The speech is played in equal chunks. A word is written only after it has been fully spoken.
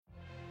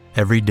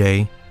Every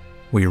day,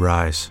 we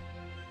rise,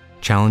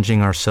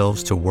 challenging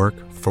ourselves to work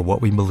for what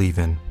we believe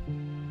in.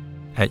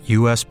 At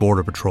U.S.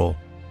 Border Patrol,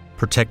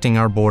 protecting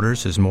our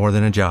borders is more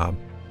than a job.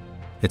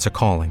 It's a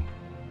calling.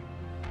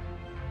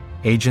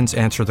 Agents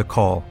answer the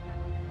call,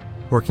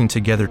 working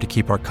together to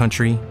keep our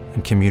country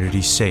and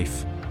communities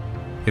safe.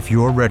 If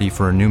you're ready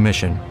for a new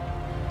mission,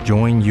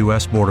 join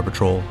U.S. Border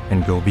Patrol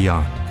and go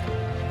beyond.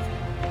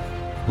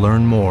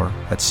 Learn more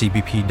at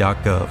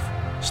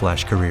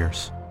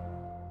cbp.gov/careers.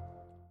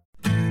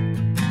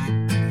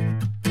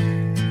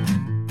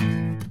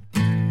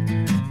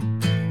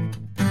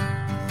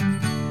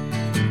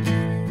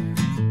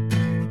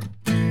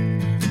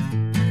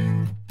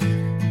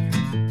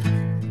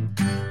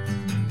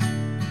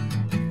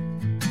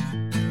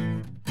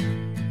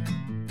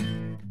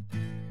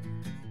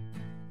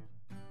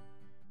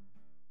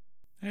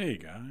 Hey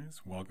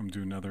guys, welcome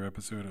to another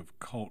episode of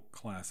Cult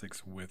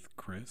Classics with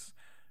Chris.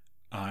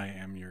 I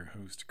am your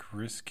host,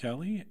 Chris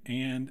Kelly,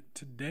 and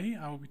today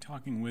I will be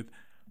talking with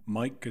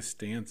Mike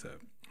Costanza,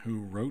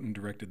 who wrote and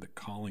directed the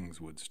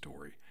Collingswood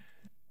story.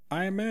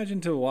 I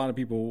imagine to a lot of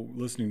people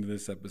listening to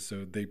this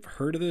episode, they've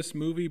heard of this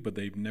movie, but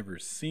they've never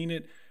seen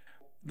it.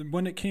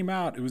 When it came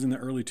out, it was in the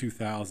early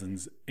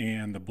 2000s,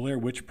 and the Blair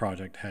Witch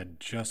Project had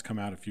just come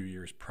out a few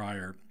years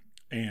prior,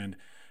 and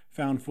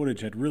found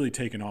footage had really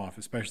taken off,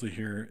 especially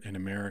here in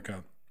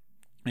America.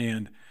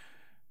 And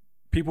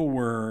people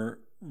were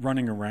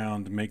running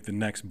around to make the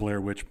next Blair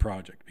Witch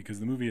Project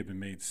because the movie had been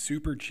made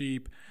super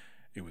cheap.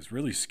 It was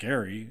really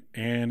scary,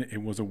 and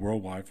it was a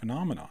worldwide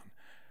phenomenon.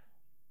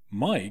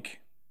 Mike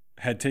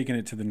had taken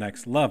it to the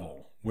next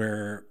level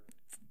where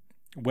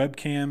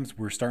webcams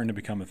were starting to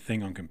become a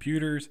thing on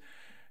computers.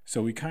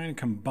 So we kind of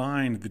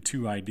combined the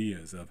two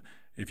ideas of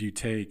if you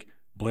take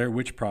Blair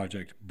Witch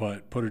Project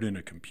but put it in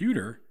a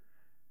computer,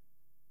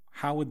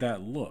 how would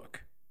that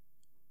look?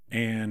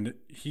 And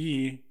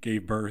he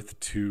gave birth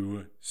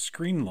to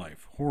screen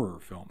life horror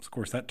films. Of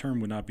course, that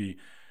term would not be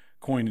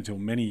coined until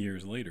many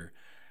years later,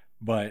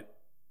 but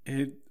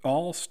it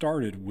all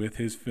started with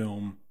his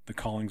film, The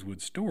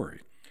Collingswood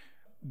Story.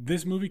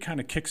 This movie kind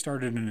of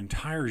kickstarted an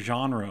entire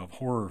genre of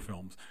horror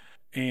films.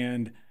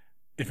 And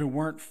if it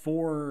weren't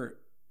for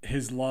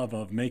his love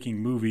of making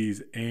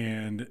movies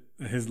and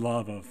his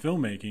love of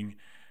filmmaking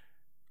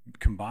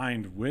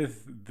combined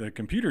with the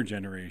computer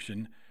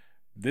generation,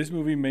 this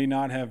movie may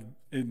not have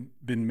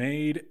been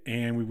made,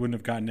 and we wouldn't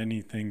have gotten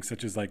anything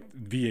such as like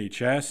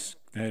VHS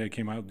that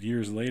came out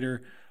years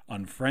later,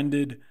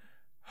 Unfriended,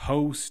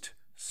 Host,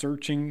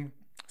 Searching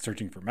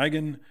for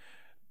Megan,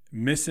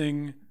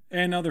 Missing,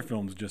 and other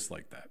films just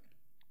like that.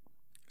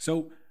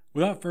 So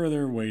without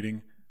further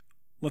waiting,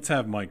 let's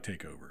have Mike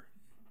take over.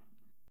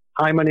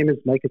 Hi, my name is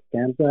Mike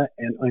Costanza,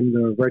 and I'm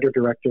the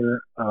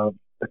writer-director of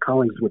The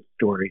Collingswood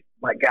Story.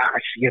 My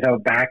gosh,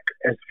 back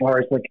as far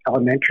as like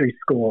elementary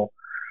school,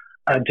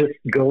 just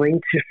going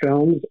to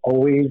films,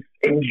 always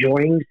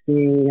enjoying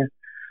seeing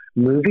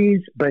movies,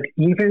 but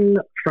even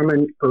from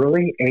an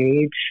early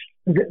age,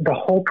 the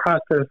whole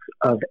process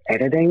of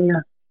editing,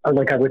 I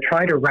would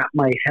try to wrap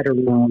my head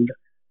around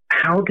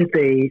how did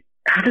the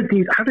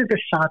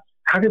shots,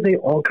 how did they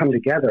all come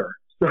together?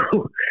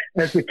 So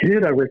as a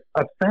kid, I was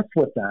obsessed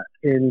with that.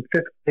 In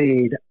fifth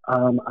grade,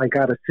 I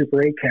got a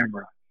Super 8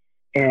 camera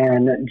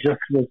and just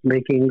was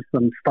making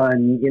some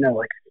fun,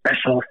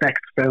 special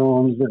effects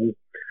films and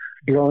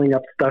blowing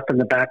up stuff in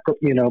the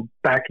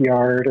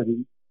backyard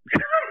and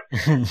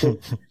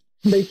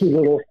making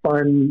little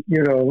fun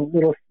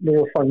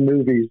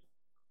movies.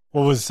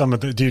 What was some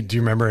of the, do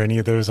you remember any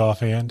of those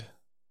offhand?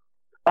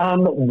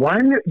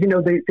 One,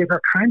 they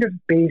were kind of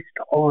based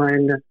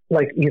on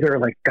either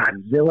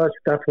Godzilla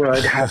stuff where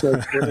I'd have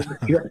those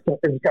stuff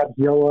in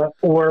Godzilla,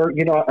 or,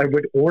 I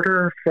would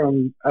order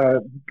from,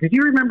 did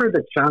you remember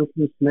the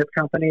Jonathan Smith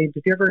Company?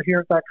 Did you ever hear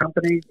of that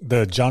company?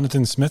 The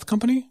Jonathan Smith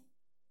Company?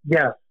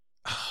 Yeah.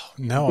 Oh,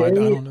 no, I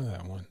don't know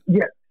that one.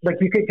 Yeah,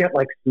 you could get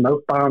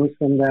smoke bombs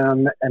from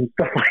them and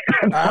stuff like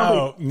that.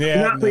 Not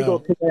legal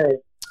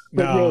today.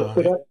 But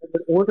but I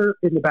would order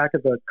in the back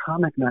of the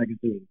comic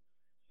magazine.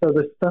 So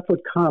the stuff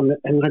would come,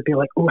 and I'd be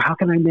like, "Oh, how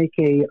can I make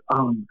a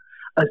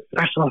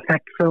special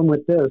effect film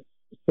with this?"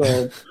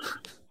 So,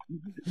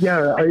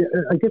 yeah,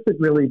 I guess it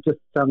really just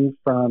stemmed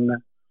from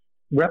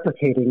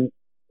replicating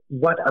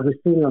what I was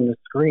seeing on the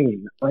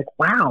screen.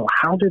 Wow,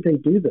 how did they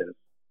do this?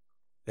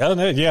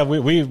 Yeah,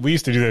 we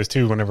used to do those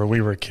too whenever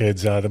we were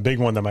kids. The big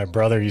one that my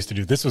brother used to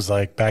do, this was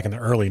back in the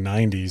early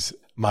 90s.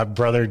 My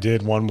brother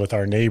did one with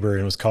our neighbor,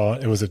 and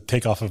it was a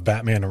takeoff of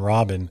Batman and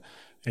Robin.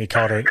 And he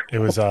called it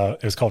was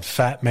called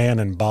Fat Man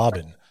and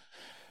Bobbin.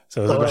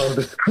 So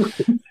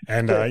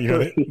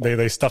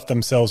they stuffed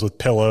themselves with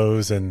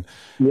pillows and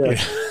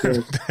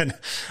and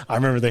I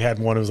remember they had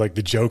one, it was like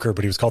the Joker,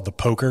 but he was called the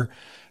Poker.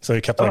 So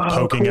he kept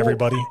poking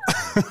everybody.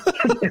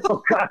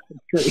 Oh God,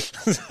 great.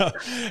 So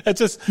it's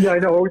just, I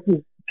know.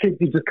 Kids,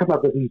 you just come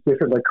up with these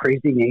different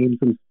crazy names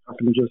and stuff,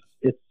 and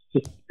it's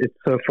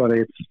so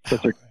funny. It's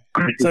such a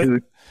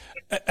crazy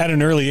at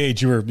an early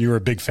age, you were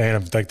a big fan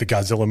of the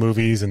Godzilla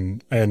movies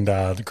and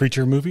the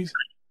creature movies?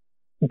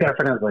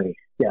 Definitely,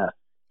 yeah.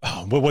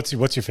 Oh, what's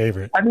your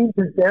favorite? I mean,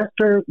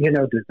 disaster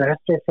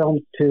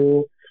films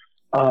too.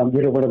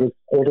 When I was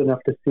old enough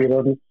to see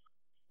them,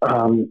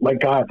 my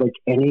God, like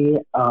any,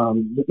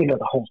 the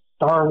whole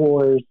Star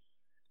Wars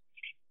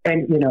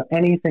and,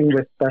 anything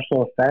with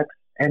special effects,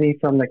 any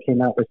film that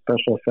came out with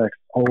special effects,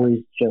 always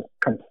just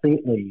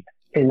completely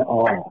in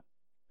awe.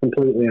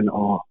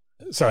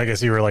 So I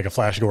guess you were like a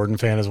Flash Gordon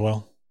fan as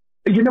well?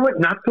 You know what?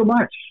 Not so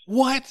much.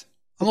 What?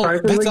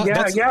 Surprisingly,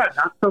 not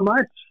so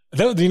much.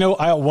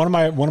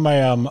 One of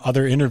my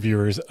other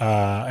interviewers,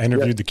 I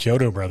interviewed the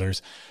Kyoto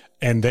brothers,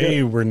 and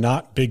they were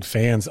not big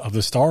fans of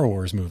the Star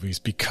Wars movies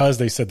because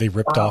they said they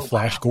ripped off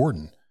Flash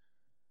Gordon.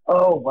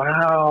 Oh,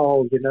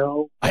 wow.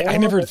 I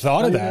never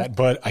thought of that,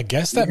 but I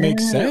guess that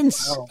makes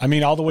sense. Wow. I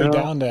mean, all the way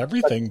down to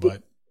everything,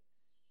 but.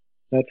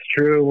 That's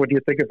true. What do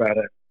you think about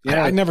it?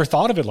 Yeah. I never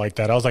thought of it like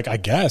that. I was like, I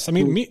guess. I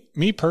mean,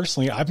 me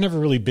personally, I've never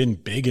really been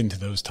big into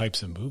those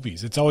types of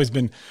movies. I've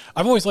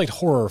always liked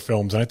horror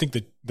films, and I think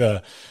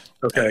that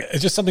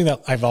it's just something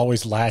that I've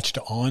always latched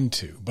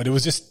onto. But it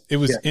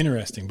was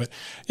interesting. But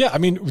yeah, I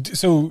mean,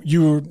 so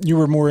you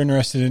were more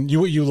interested in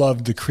you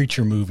loved the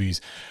creature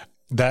movies.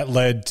 That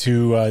led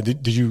to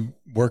did you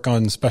work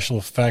on special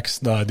effects?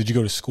 Did you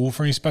go to school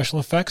for any special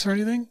effects or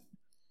anything?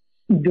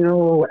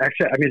 No,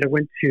 actually,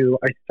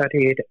 I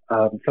studied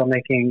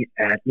filmmaking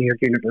at New York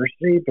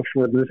University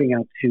before moving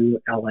out to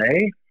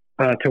LA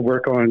to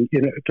work on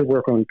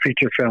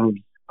feature films.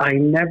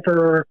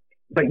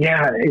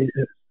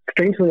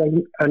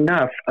 Strangely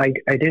enough, I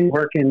didn't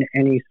work in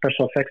any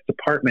special effects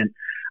department.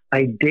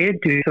 I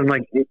did do some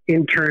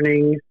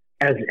interning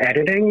as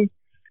editing.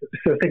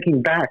 So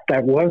thinking back,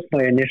 that was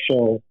my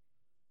initial.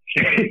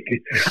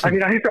 I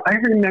mean, I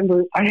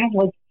remember I had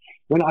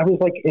when I was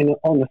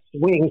on the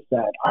swing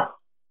set. I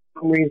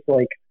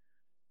was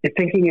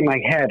thinking in my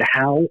head,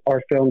 how are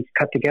films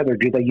cut together?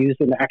 Do they use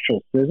an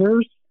actual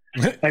scissors?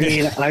 I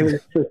mean, I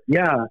was just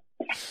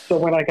So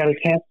when I got a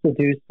chance to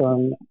do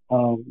some,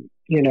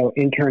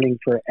 interning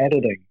for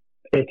editing,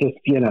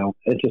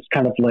 it just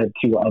kind of led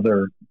to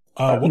other.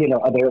 Other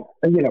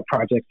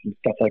projects and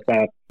stuff like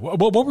that.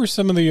 What were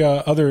some of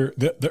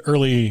the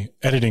early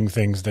editing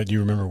things that you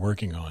remember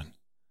working on?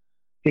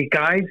 The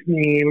guy's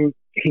name,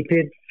 he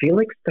did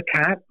Felix the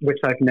Cat, which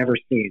I've never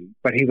seen,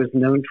 but he was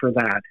known for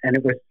that. And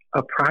it was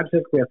a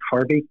project with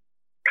Harvey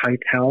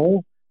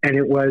Keitel, and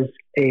it was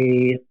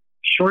a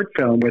short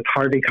film with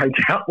Harvey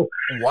Keitel.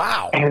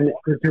 Wow! And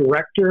the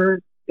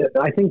director,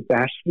 I think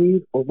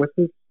Bashki, or what's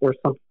his, or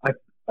something.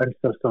 I'm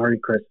so sorry,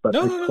 Chris, but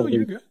no,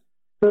 you're good.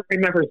 I don't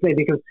remember his name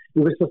because it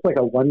was just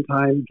a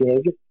one-time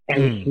gig,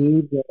 and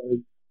he was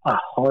a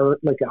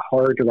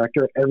horror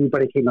director.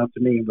 Everybody came up to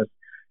me and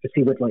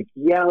he would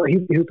yell. He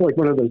was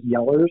one of those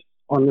yellers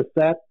on the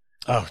set.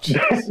 Oh,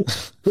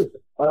 jeez.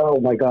 Oh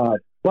my God!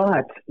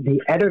 But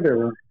the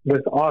editor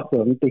was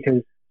awesome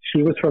because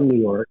she was from New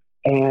York,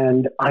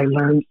 and I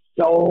learned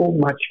so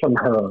much from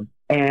her.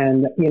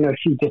 And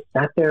she just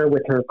sat there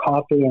with her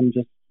coffee, and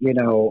just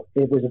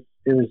it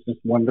was just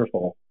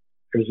wonderful.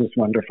 It was just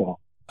wonderful.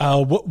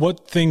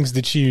 What things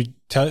did she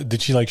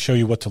show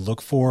you what to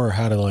look for, or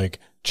how to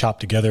chop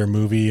together a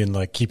movie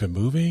and keep it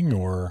moving,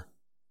 or?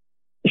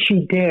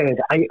 She did.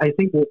 I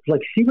think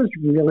she was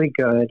really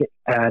good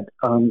at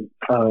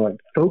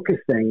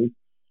focusing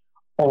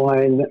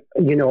on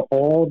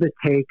all the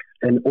takes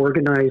and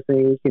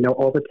organizing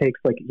all the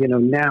takes.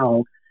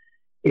 Now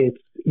it's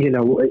we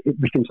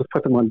can just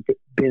put them on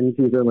bins,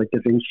 either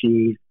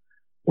DaVinci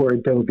or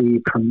Adobe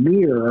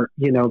Premiere.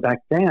 Back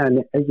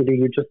then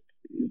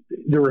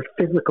there were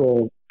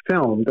physical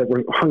films that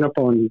were hung up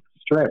on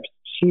strips.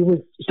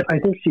 I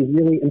think she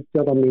really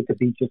instilled on me to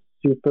be just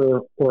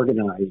super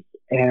organized.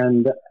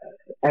 And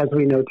as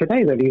we know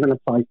today, that even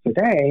applies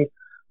today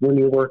when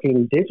you're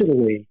working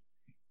digitally,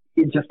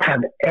 you just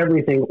have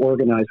everything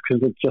organized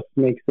because it just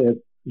makes it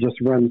just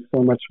run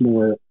so much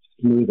more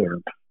smoother.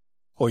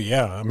 Well,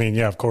 yeah. I mean,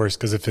 yeah, of course,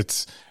 because if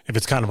it's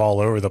kind of all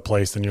over the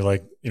place, then you're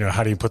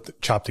how do you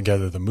chop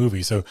together the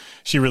movie? So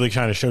she really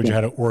kind of showed you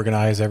how to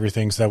organize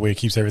everything so that way it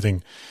keeps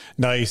everything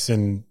nice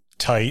and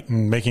tight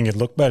and making it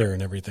look better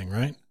and everything,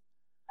 right?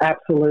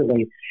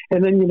 Absolutely.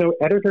 And then,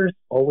 editors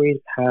always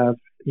have,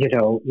 you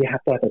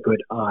have to have a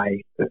good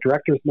eye. The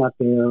director's not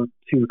there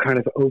to kind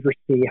of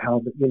oversee how,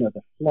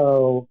 the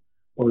flow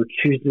or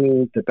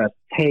choosing the best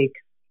take.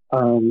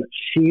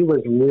 She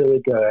was really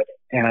good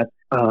at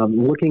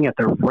looking at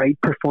the right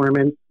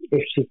performance.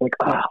 If she's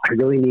I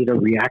really need a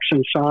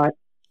reaction shot,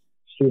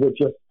 she would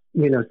just,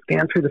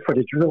 scan through the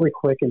footage really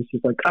quick, and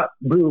she's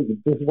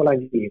boom, this is what I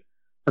need.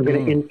 I'm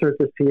going to insert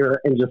this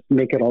here and just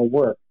make it all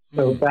work.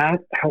 So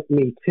that helped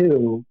me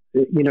too,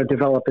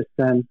 develop a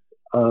sense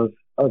of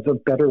a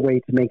better way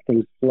to make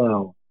things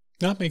flow.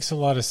 That makes a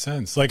lot of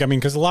sense.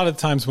 Because a lot of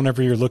times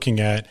whenever you're looking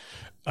at,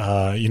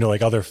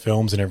 other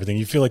films and everything,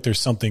 you feel like there's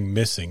something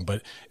missing,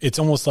 but it's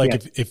almost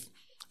like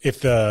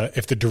if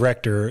the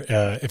director,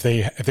 if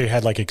they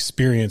had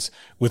experience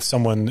with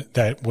someone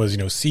that was,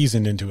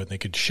 seasoned into it, they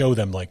could show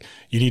them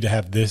you need to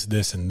have this,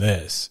 this, and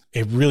this.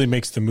 It really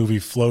makes the movie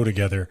flow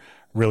together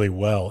really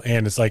well.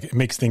 And it's it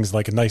makes things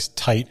a nice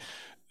tight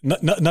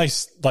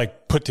nice,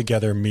 like put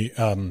together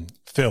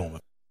film.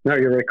 No,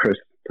 you're right, Chris.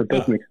 That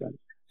does make sense.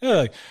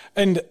 Yeah,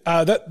 and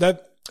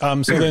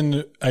so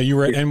then you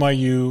were at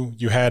NYU.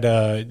 You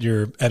had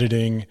your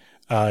editing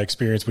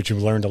experience, which you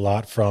learned a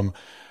lot from.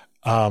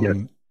 Yes.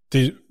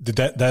 Did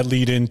that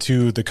lead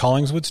into the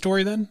Collingswood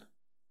story then?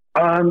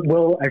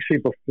 Well, actually,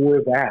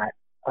 before that,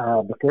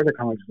 before the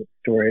Collingswood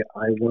story,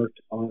 I worked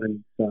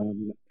on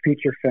some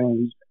feature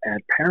films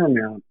at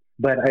Paramount.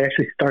 But I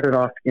actually started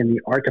off in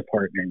the art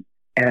department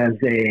as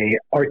a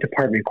art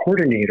department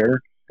coordinator.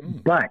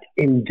 But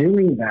in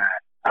doing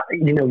that,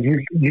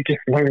 you just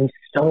learn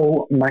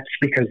so much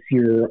because I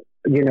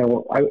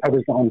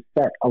was on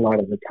set a lot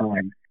of the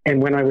time.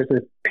 And when I was a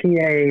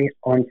PA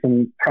on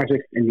some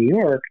projects in New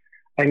York,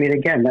 I mean,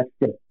 again, that's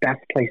the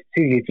best place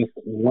too. You just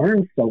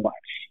learn so much.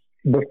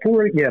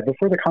 Before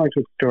the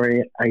Collingswood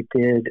story, I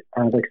did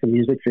like some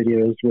music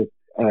videos with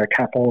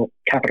Capitol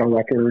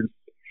Records.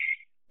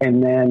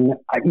 And then,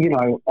 I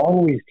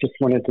always just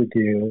wanted to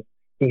do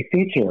a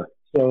feature.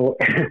 So,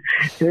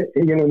 this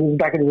is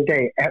back in the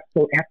day.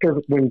 So after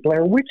when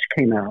Blair Witch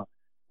came out,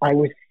 I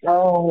was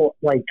so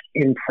like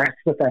impressed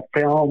with that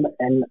film.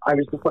 And I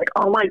was just like,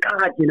 oh my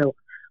God,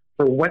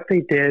 for what they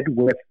did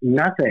with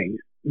nothing,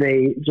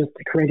 they just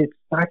created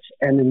such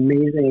an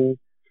amazing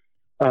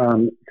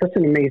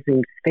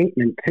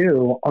statement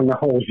too on the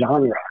whole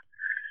genre.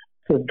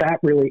 So that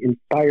really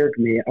inspired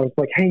me. I was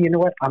like, hey, you know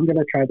what? I'm going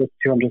to try this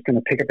too. I'm just going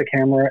to pick up the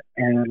camera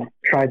and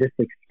try this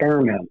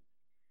experiment.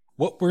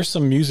 What were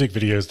some music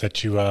videos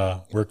that you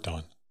worked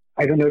on?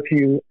 I don't know if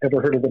you ever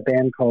heard of a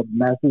band called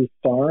Mazzy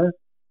Star.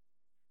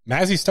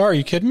 Mazzy Star? Are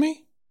you kidding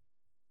me?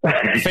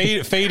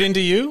 Fade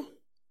Into You?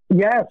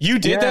 Yes. You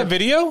did that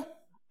video?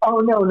 Oh,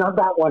 no, not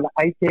that one.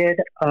 I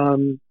did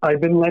I've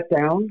Been Let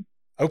Down.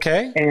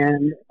 Okay.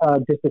 And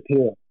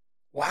Disappear.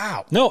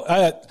 Wow. No.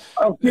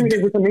 Dude,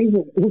 it was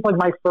amazing. It was like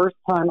my first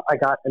time I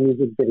got a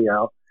music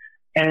video.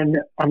 And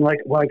I'm like,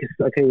 well, I guess,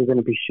 okay, you're going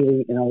to be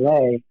shooting in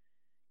LA.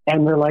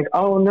 And they're like,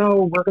 oh,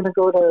 no, we're going to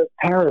go to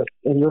Paris.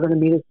 And you're going to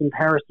meet us in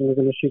Paris. And we're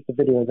going to shoot the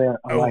video there.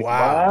 I'm like,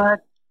 wow. What?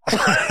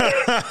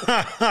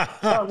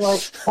 I'm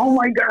like, oh,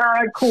 my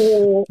God,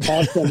 cool.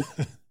 Awesome.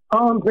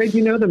 Oh, I'm glad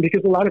you know them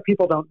because a lot of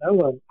people don't know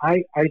them.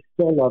 I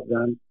still love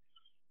them.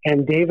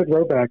 And David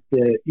Roback,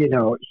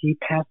 he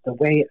passed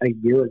away a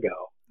year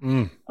ago.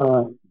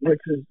 Which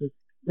is just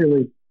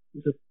really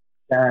just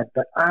sad,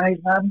 but I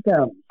love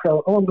them.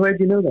 So, I'm glad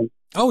you know them.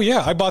 Oh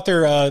yeah, I bought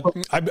their.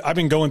 I've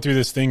been going through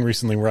this thing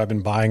recently where I've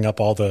been buying up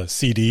all the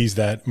CDs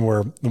that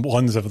were the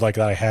ones of like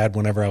that I had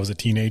whenever I was a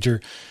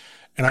teenager,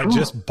 and I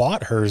just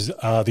bought hers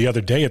the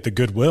other day at the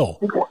Goodwill.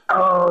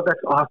 Oh,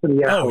 that's awesome!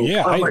 Yeah. Oh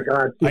yeah. Oh my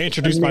God. I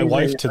introduced my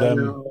wife to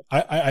them.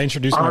 I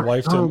introduced my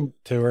wife to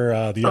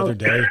her the other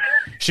day.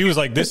 She was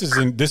like, "This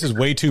is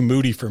way too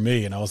moody for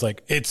me," and I was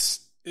like,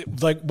 it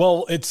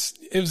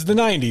was the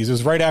 90s. It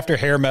was right after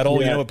hair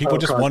metal. Yeah. People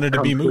just wanted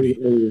to be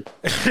moody.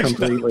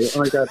 Completely. Oh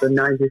my God, the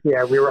 90s.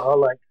 Yeah, we were all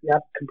like,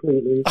 yep,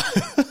 completely.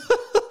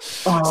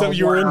 So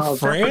you were in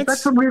France?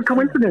 That's a weird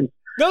coincidence.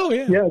 Oh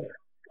yeah. Yes.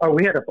 Oh,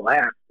 we had a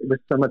blast. It was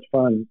so much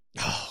fun.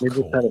 We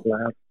cool. just had a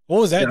blast.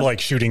 What was that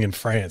like shooting in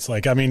France?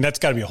 Like, I mean, that's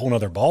got to be a whole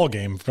nother ball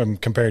game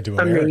compared to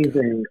America.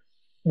 Amazing.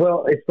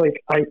 Well, it's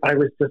like I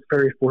was just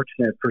very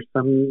fortunate for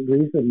some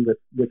reason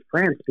with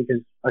France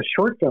because a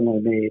short film I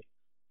made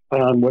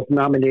was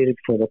nominated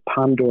for the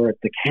Palme d'Or at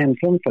the Cannes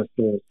Film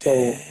Festival.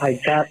 So I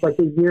got like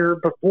a year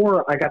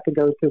before I got to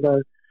go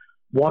to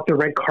walk the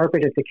red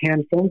carpet at the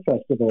Cannes Film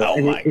Festival. Oh,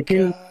 and it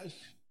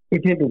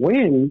didn't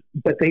win,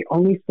 but they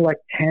only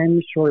select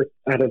 10 shorts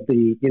out of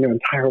the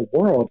entire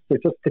world. So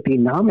just to be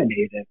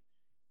nominated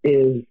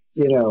is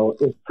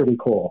pretty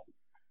cool.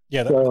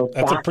 Yeah,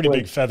 that's a pretty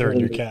big feather in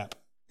your cap.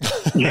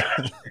 Yeah,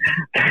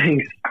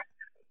 thanks.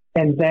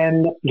 And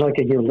then, like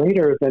a year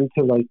later, then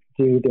to like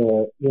do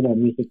the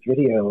music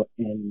video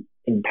in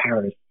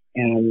Paris.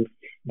 And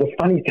the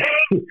funny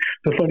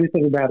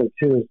thing about it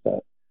too is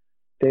that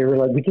they were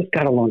like, we just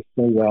got along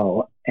so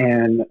well,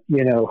 and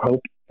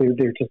Hope,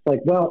 they're just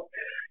like, well,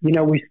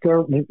 we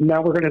still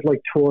now we're going to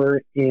like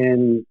tour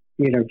in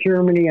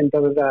Germany and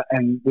blah blah blah,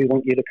 and we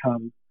want you to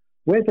come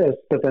with us.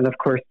 But then, of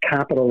course,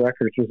 Capitol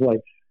Records was like,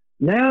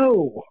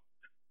 no,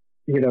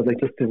 they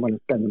just didn't want to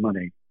spend the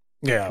money.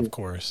 Yeah, of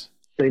course.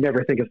 They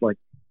never think of like,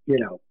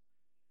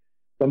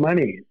 the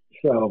money.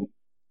 So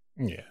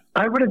yeah,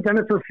 I would have done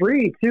it for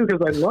free too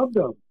because I loved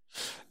them.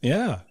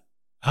 Yeah.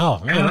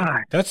 Oh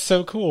man, that's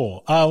so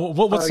cool.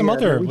 What's some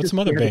other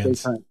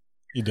bands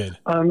you did?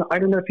 I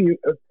don't know if you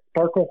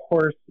Sparkle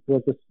Horse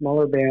was a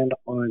smaller band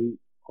on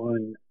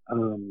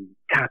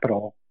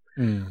Capitol.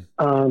 And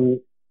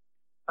then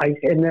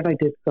I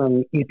did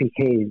some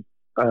EPKs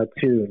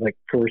too, like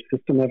for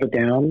System of a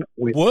Down,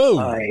 which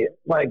was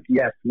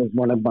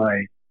one of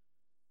my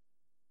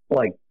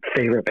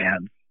favorite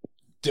bands.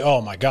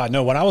 Oh my God.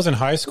 No, when I was in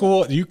high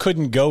school, you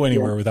couldn't go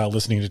anywhere without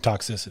listening to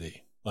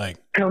Toxicity. Like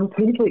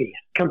completely.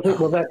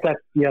 Well, that's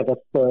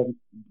the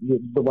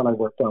one I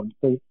worked on.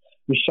 So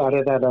we shot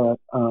it at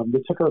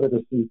we took over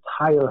this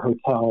entire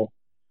hotel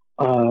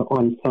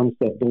on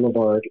Sunset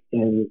Boulevard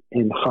in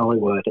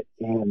Hollywood,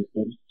 and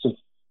it's just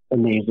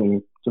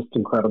amazing, just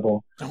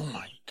incredible. Oh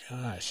my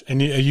gosh!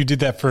 And you did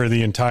that for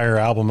the entire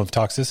album of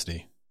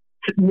Toxicity?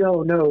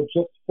 No,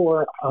 just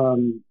for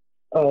oh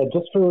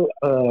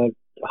gosh,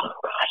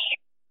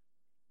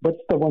 what's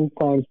the one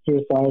song,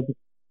 Suicide?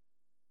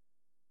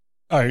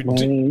 All right.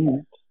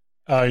 When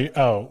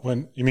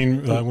you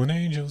mean when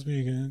angels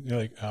begin, you're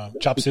like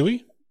Chop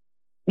Suey?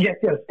 Yes,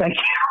 thank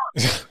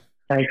you.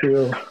 Thank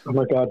you. Oh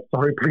my God,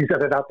 sorry, please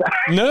edit out that.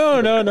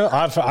 No.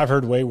 I've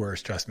heard way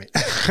worse, trust me.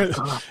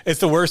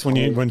 It's the worst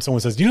when someone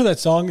says, you know that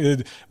song,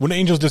 When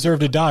Angels Deserve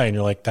to Die, and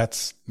you're like,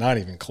 that's not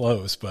even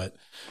close, but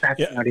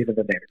that's not even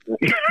the name.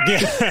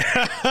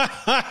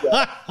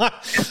 Yeah.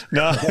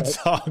 No, it's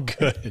all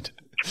good.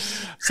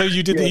 So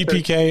you did the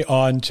EPK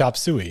on Chop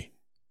Suey?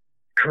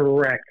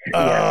 Correct.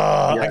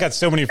 I got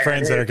so many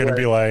friends that are going to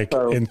be like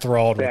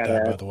enthralled with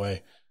that, by the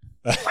way.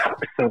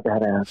 So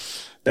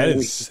badass. That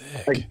is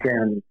sick.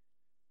 Again,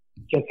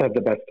 just had the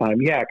best time.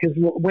 Yeah, because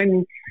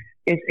when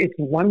it's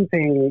one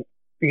thing,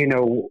 you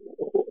know,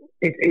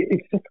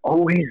 it's just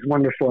always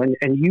wonderful.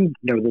 And you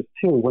know this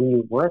too, when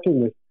you're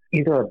working with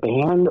either a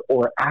band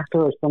or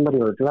actor or somebody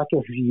or a director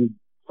who you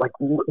like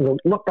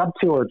look up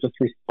to or just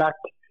respect,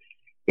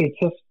 it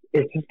just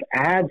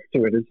adds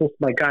to it. It's just,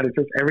 my God, it's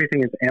just,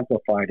 everything is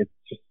amplified. It's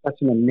just such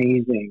an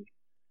amazing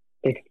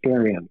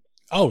experience.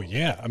 Oh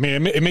yeah. I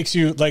mean, it makes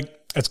you like,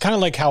 it's kind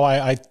of like how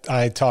I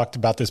talked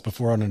about this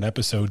before on an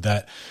episode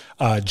that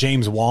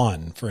James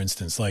Wan, for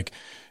instance, like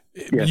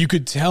you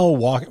could tell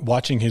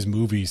watching his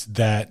movies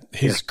that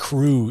his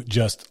crew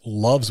just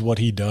loves what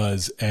he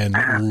does and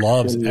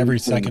loves every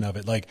second of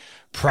it. Like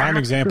prime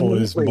example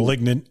is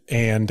Malignant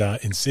and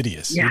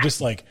Insidious. You're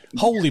just like,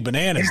 holy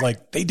bananas.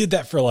 Like they did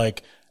that for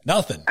like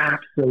nothing.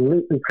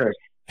 Absolutely, Chris.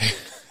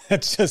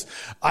 It's just,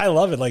 I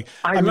love it. Like,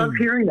 I love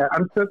hearing that.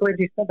 I'm so glad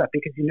you said that,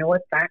 because you know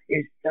what? That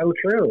is so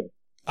true.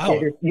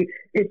 Oh.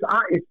 It's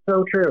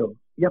so true.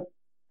 Yep.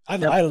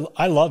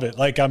 I love it.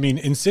 Like, I mean,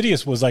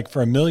 Insidious was like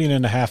for $1.5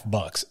 million,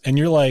 and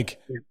you're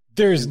like,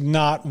 there's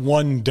not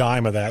one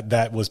dime of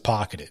that was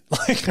pocketed.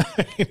 Like,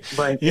 I mean,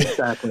 right,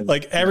 exactly.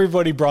 Like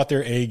everybody brought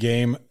their A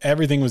game.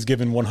 Everything was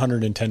given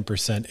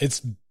 110%.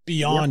 It's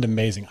beyond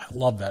amazing. I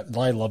love that.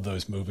 I love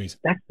those movies.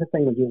 That's the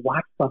thing. When you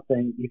watch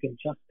something, you can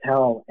just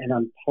tell, and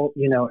I'm told,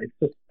 you know, it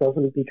just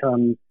doesn't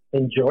become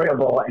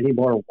enjoyable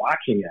anymore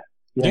watching it.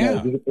 You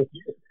know,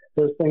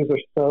 those things are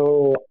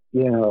so,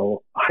 you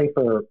know,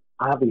 hyper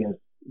obvious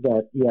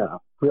that,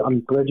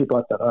 I'm glad you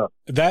brought that up.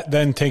 That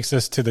then takes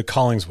us to the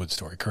Collingswood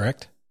story,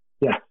 correct?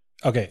 Yeah.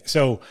 Okay.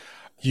 So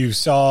you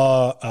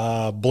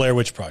saw Blair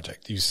Witch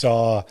Project. You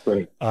saw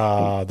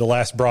The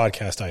Last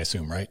Broadcast, I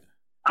assume, right?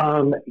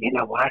 You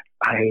know what?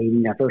 I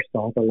never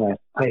saw The Last.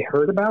 I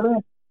heard about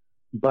it,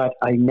 but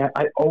I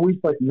always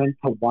meant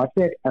to watch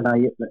it, and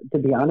to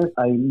be honest,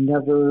 I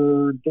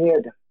never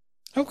did.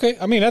 Okay,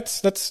 I mean that's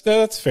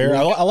fair.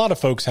 A lot of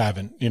folks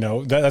haven't. You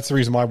know, that's the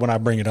reason why when I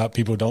bring it up,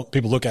 people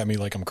look at me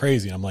like I'm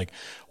crazy. And I'm like,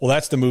 well,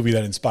 that's the movie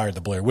that inspired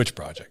the Blair Witch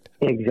Project.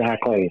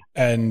 Exactly.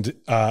 And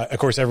of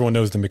course, everyone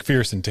knows the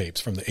McPherson tapes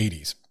from the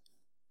 '80s.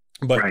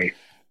 But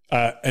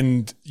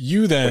and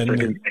you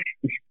then,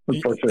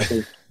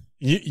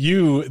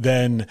 you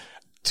then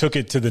took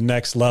it to the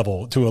next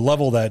level, to a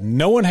level that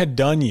no one had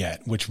done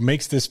yet, which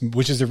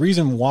is the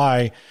reason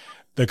why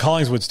the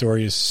Collingswood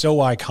story is so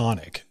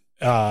iconic.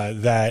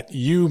 That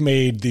you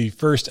made the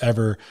first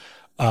ever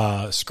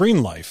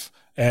screen life.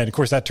 And of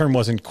course, that term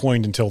wasn't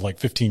coined until like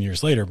 15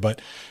 years later,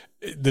 but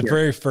the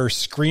very first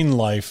screen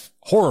life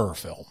horror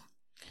film.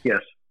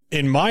 Yes.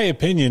 In my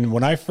opinion,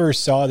 when I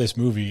first saw this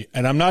movie,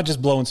 and I'm not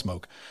just blowing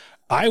smoke,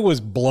 I was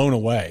blown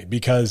away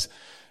because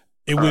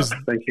it was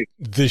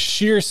the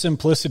sheer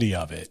simplicity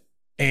of it,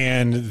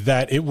 and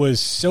that it was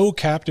so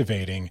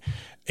captivating.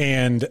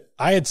 And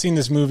I had seen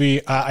this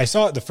movie. I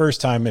saw it the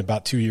first time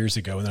about 2 years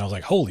ago, and then I was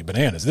like, holy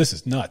bananas, this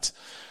is nuts.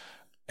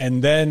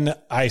 And then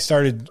I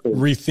started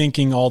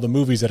rethinking all the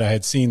movies that I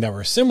had seen that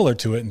were similar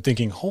to it and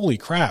thinking, holy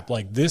crap,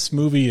 like this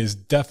movie is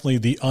definitely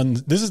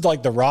this is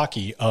like the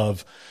Rocky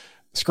of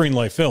screen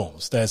life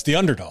films. That's the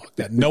underdog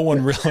that no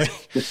one really,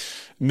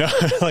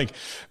 like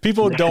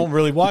people don't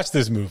really watch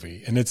this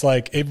movie. And it's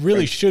like, it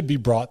really should be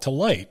brought to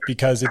light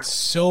because it's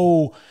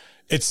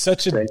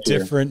such a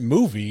different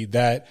movie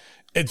that,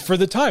 for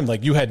the time,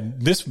 like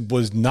this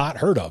was not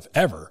heard of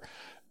ever,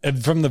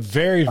 and from the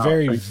very,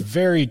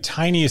 very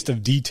tiniest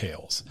of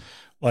details.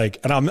 Like,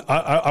 and I'll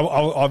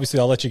obviously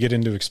I'll let you get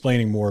into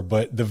explaining more,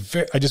 but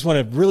I just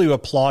want to really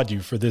applaud you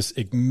for this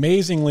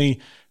amazingly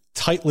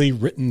tightly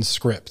written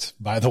script,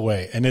 by the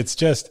way. And it's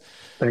just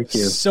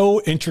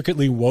so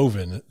intricately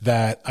woven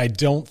that I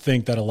don't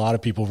think that a lot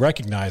of people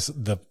recognize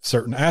the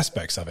certain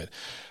aspects of it.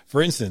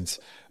 For instance,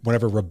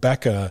 whenever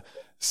Rebecca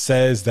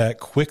says that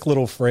quick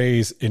little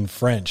phrase in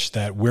French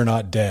that we're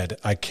not dead.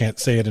 I can't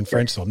say it in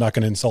French, so I'm not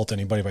going to insult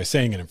anybody by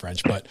saying it in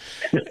French, but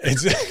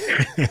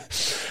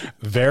it's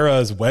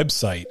Vera's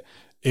website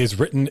is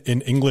written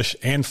in English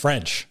and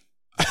French.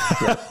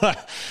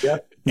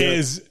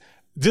 Is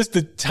just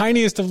the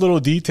tiniest of little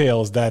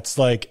details that's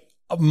like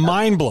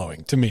mind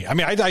blowing to me. I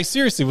mean, I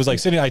seriously was like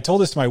sitting, I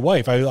told this to my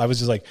wife. I was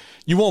just like,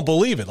 you won't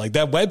believe it. Like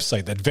that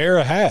website that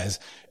Vera has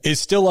is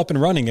still up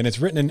and running and it's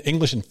written in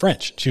English and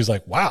French. She was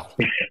like, wow.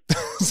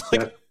 It's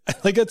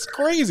like, it's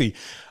crazy.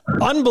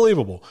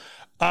 Unbelievable.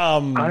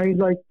 I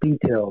like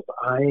details.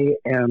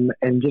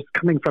 And just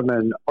coming from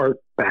an art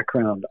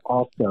background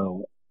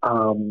also,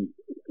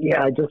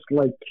 I just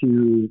like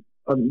to,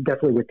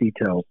 definitely with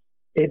details.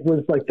 It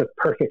was like the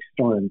perfect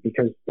storm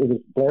because it was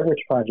Blair Witch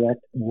Project.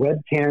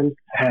 Webcams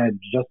had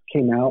just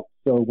came out.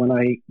 So when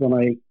I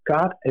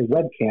got a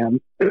webcam,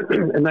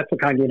 and that's the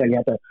kind, you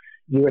have a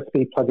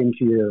USB plug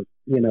into your,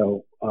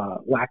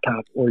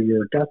 laptop or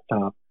your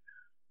desktop.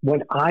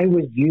 What I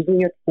was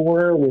using it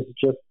for was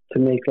just to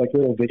make like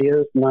little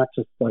videos, not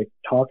just like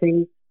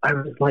talking. I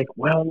was like,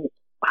 well,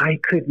 I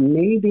could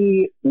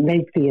maybe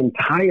make the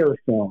entire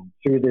film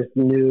through this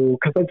new,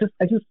 because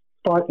I just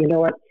thought, you know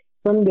what,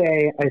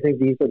 someday I think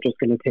these are just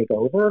going to take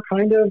over,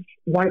 kind of.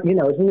 Why, as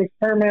an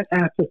experiment, I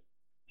have to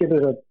give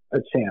it a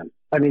chance.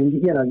 I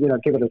mean,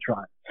 give it a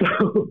try.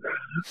 So,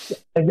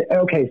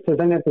 so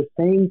then at the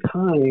same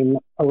time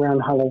around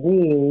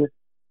Halloween,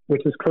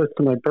 which is close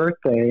to my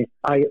birthday,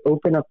 I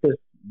open up this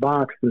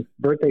box, this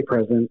birthday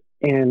present,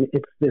 and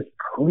it's this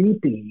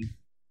creepy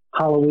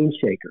Halloween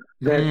shaker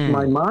that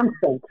my mom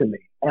sent to me.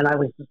 And I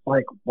was just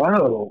like,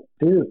 whoa,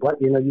 dude,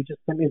 what, you just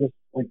sent me this,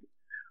 like,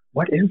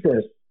 what is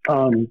this?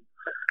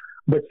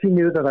 But she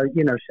knew that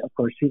of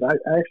course, I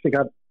actually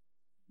got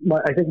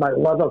my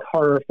love of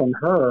horror from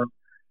her.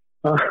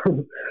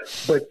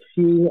 But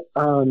she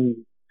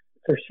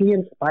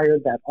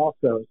inspired that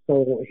also.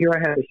 So here I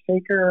had a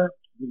shaker,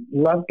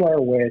 loved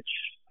Blair Witch.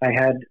 I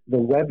had the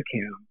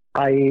webcam.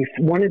 I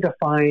wanted to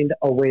find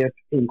a way of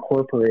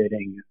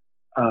incorporating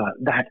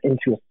that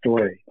into a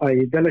story.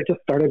 Then I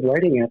just started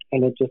writing it,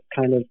 and it just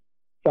kind of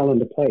fell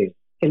into place.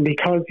 And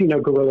because,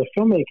 guerrilla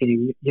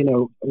filmmaking,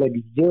 like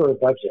zero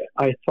budget,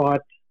 I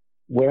thought,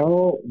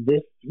 well,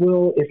 this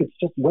will, if it's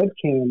just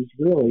webcams,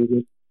 really,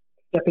 with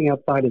stepping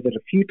outside of it a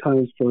few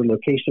times for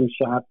location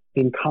shots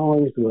in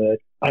Collingswood,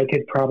 I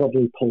could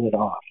probably pull it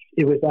off.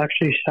 It was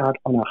actually shot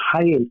on a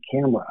high-end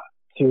camera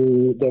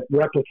that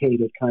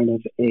replicated kind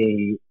of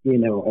a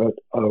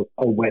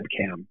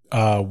webcam.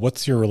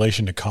 What's your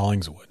relation to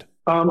Collingswood?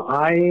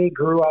 I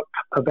grew up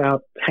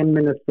about 10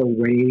 minutes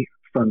away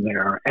from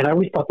there, and I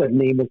always thought that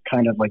name was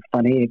kind of like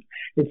funny.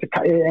 It's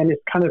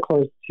kind of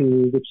close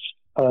to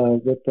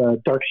with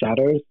Dark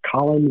Shadows,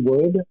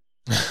 Collinwood.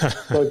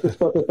 So I just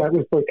thought that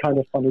was like kind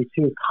of funny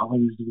too,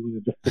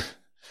 Collingswood.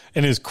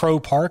 And is Crow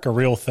Park a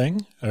real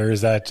thing, or is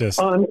that just?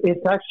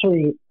 It's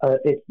actually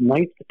it's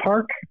Knights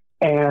Park.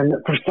 And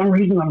for some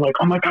reason, I'm like,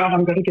 oh my God,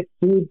 I'm going to get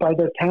sued by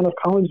the town of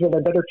Collingswood. I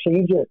better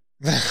change it.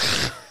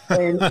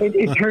 And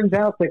it turns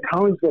out that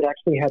Collingswood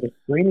actually had a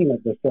screening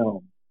of the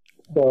film.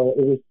 So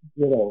it was,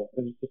 it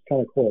was just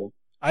kind of cool.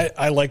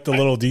 I like the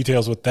little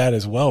details with that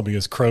as well,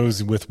 because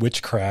crows with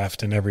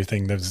witchcraft and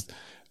everything. There's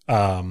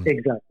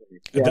exactly.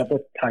 Yeah,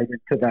 that's tied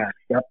into that.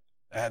 Yep.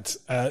 That's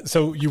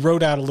so you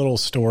wrote out a little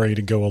story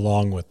to go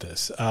along with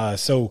this.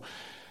 So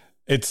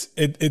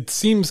it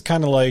seems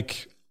kind of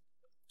like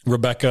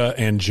Rebecca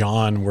and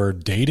John were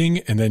dating,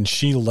 and then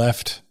she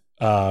left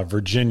Bedford,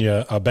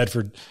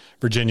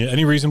 Virginia.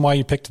 Any reason why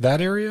you picked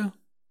that area?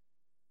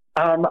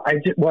 I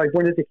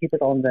wanted to keep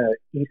it on the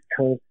East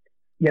Coast.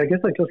 Yeah, I guess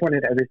I just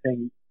wanted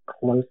everything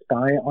close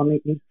by on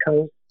the East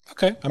Coast.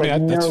 Okay,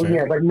 that's fair.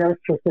 Yeah, but no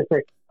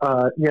specific.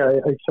 I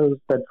chose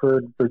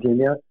Bedford,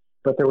 Virginia,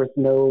 but there was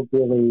no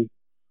really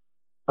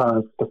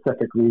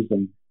specific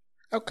reason.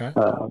 Okay.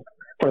 For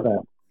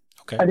that.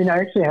 Okay. I mean, I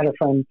actually had a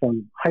friend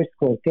from high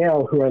school,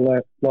 Gail, who I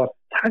lost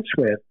touch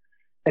with,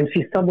 and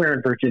she's somewhere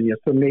in Virginia.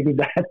 So maybe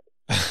that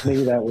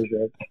was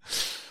it.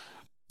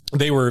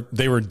 They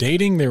were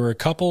dating. They were a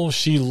couple.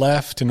 She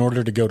left in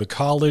order to go to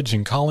college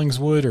in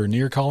Collingswood or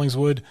near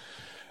Collingswood,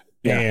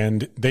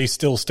 and they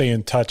still stay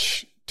in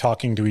touch,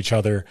 talking to each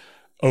other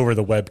over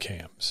the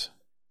webcams.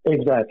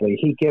 Exactly.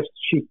 She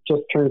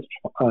just turned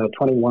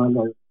 21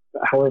 or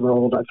however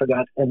old, I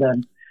forgot, and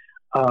then.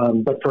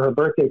 But for her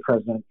birthday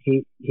present,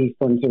 he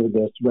sends her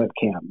this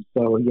webcam.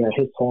 So yeah,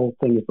 his whole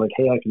thing is like,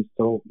 hey, I can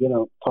still,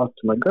 talk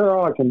to my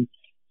girl. I can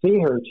see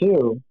her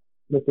too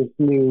with this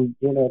new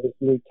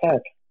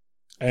tech.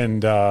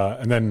 And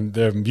then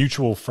the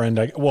mutual friend,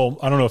 I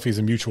don't know if he's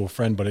a mutual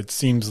friend, but it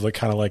seems like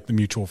kind of like the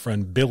mutual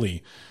friend,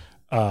 Billy,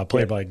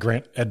 played by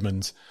Grant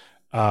Edmonds,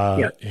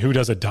 who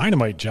does a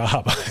dynamite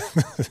job.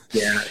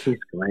 Yeah, he's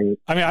great.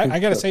 I mean, I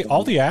got to say,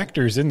 all the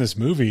actors in this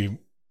movie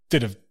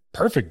did a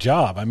perfect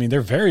job. I mean,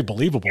 they're very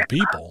believable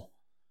people.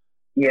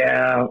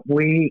 Yeah,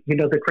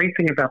 the great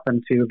thing about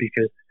them too,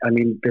 because I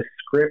mean, the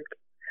script,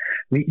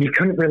 you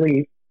couldn't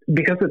really,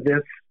 because of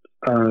this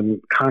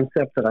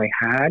concept that I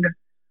had,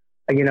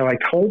 I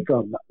told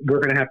them we're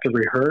going to have to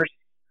rehearse.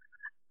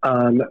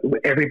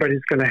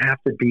 Everybody's going to have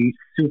to be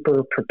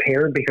super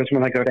prepared, because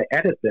when I go to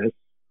edit this,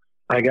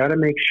 I got to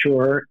make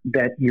sure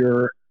that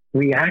your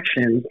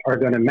reactions are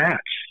going to match.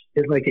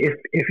 It's like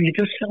if you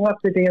just show up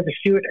the day of the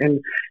shoot and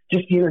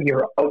just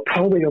you're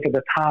totally over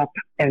the top,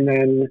 and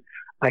then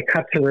I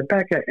cut to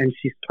Rebecca and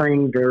she's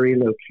playing very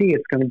low key.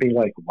 It's going to be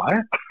like,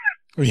 what?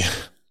 Yeah.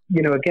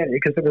 Again,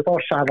 because it was all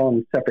shot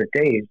on separate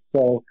days.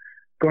 So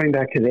going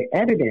back to the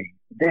editing,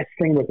 this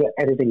thing was an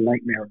editing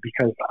nightmare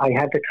because I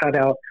had to cut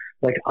out,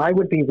 like I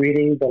would be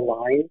reading the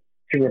lines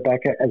to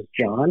Rebecca as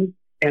John,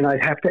 and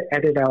I'd have to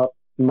edit out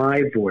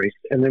my voice.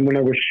 And then when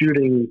I was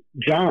shooting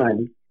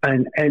John,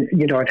 and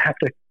I'd have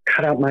to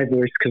cut out my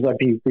voice because I'd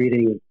be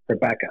reading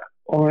Rebecca.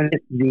 On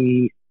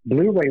the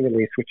Blu-ray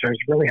release, which I was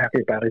really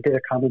happy about, I did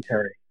a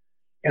commentary.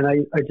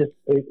 And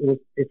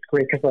it's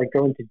great because I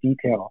go into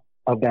detail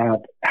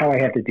about how I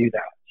had to do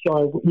that.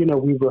 So, we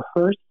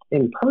rehearsed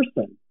in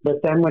person,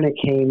 but then when it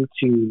came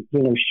to,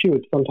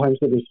 shoot, sometimes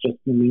it was just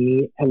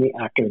me and the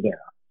actor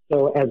there.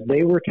 So as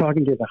they were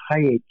talking to the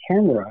high-8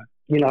 camera,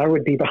 I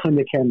would be behind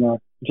the camera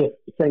just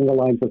saying the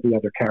lines of the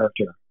other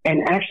character.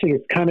 And actually,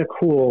 it's kind of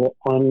cool.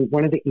 On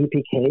one of the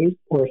EPKs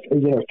or,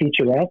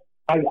 featurette,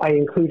 I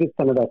included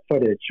some of that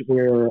footage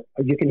where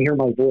you can hear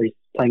my voice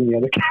playing the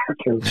other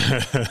characters.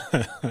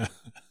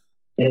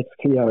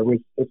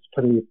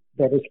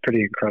 That was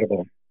pretty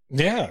incredible.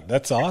 Yeah,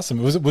 that's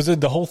awesome. Was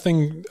it the whole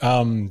thing?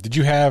 Did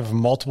you have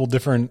multiple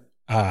different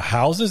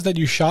houses that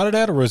you shot it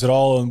at, or was it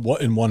all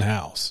in one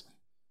house?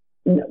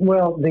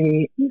 Well,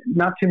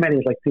 not too many.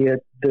 Like the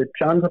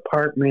John's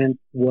apartment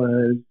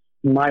was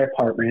my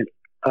apartment.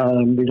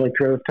 We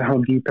drove to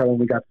Home Depot and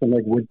we got some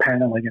wood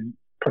paneling and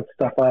put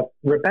stuff up.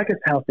 Rebecca's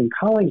house in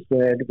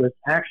Collingswood was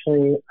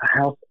actually a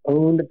house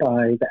owned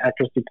by the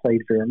actress who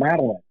played Vera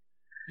Madeline,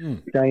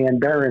 Diane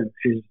Barron,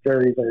 who's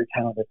very, very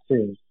talented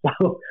too.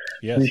 So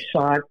yes. We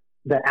shot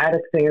the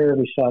attic there.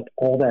 We shot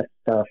all that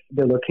stuff.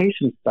 The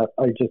location stuff,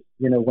 I just,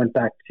 went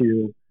back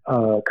to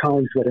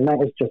Collingswood, and that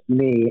was just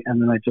me,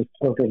 and then I just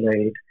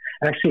overlaid.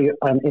 Actually,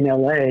 in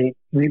LA,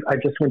 I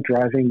just went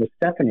driving with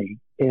Stephanie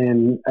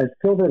in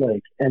Silver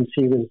Lake, and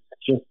she was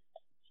just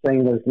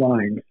saying those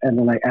lines, and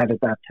then I added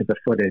that to the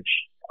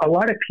footage. A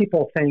lot of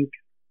people think,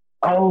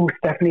 oh,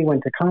 Stephanie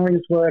went to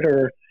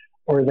Collingswood,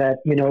 or that,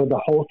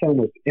 the whole thing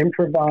was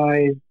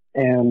improvised,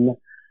 and,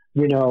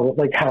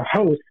 like how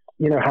Host,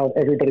 how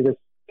everybody was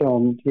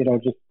filmed,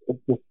 just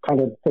kind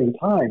of the same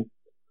time.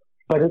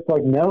 But it's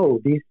like, no,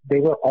 they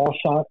were all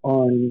shot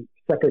on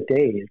separate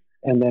days,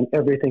 and then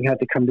everything had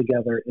to come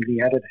together in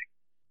the editing.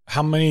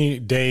 How many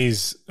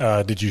days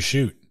did you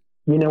shoot?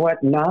 You know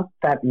what? Not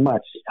that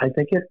much. I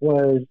think it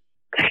was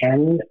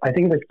 10. I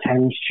think it was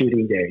 10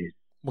 shooting days.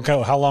 Okay,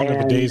 how long of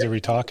the days are we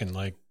talking?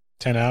 Like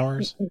 10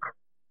 hours?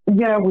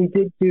 Yeah, we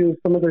did do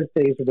some of those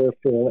days were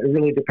full. It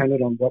really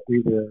depended on what we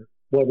were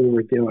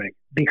doing.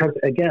 Because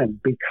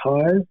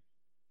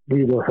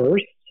we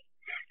rehearsed.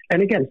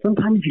 And again,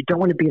 sometimes you don't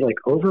want to be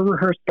over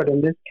rehearsed, but in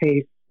this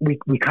case,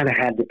 we kind of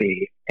had to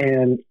be.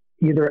 And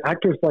either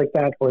actors like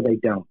that or they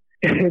don't.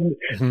 And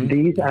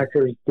these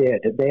actors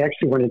did. They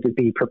actually wanted to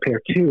be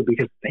prepared too,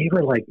 because they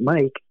were like,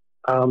 Mike,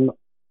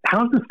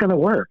 how's this going to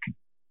work?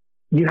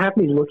 You have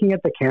me looking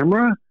at the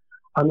camera?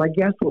 I'm like,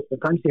 yes, well,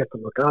 sometimes you have to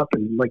look up,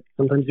 and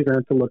sometimes you're going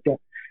to have to look at,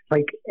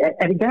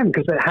 and again,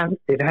 because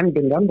it hadn't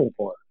been done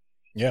before.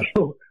 Yeah.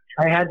 So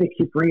I had to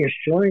keep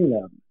reassuring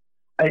them.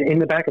 In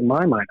the back of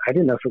my mind, I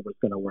didn't know if it was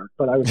going to work,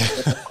 but I was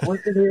like, of course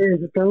it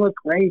is. It's going to look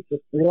great.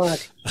 Just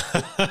relax.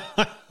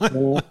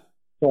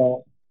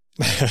 So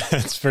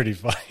that's pretty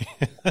funny.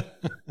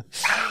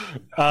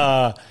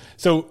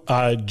 So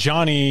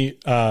Johnny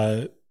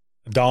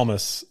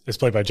Dalmas is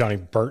played by Johnny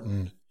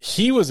Burton.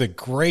 He was a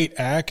great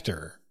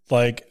actor.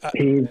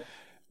 He's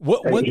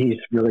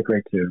really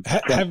great too.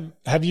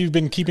 Have you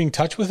been keeping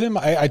touch with him?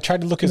 I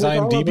tried to look his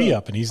IMDb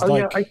up, and he's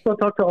yeah, I still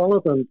talk to all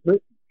of them.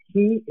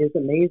 He is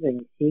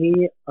amazing.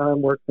 He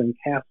works in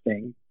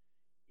casting.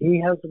 He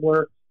has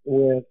worked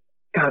with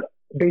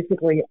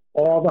basically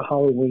all the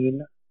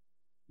Halloween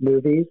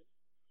movies.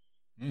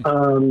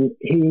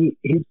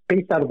 He's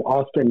based out of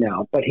Austin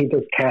now, but he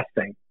does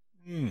casting.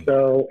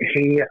 So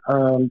he's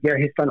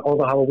done all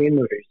the Halloween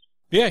movies.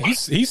 Yeah,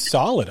 he's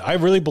solid. I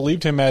really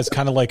believed him as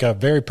kind of like a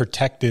very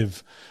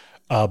protective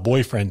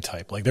boyfriend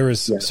type. There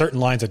was certain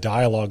lines of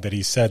dialogue that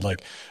he said,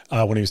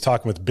 when he was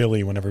talking with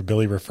Billy, whenever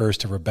Billy refers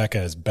to Rebecca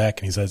as Beck,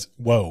 and he says,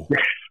 "Whoa,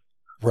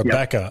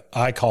 Rebecca,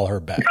 I call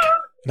her Beck."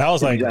 And I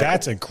was like,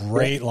 that's a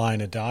great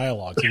line of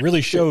dialogue. It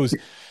really shows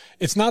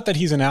it's not that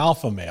he's an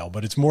alpha male,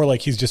 but it's more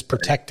like he's just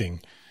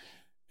protecting.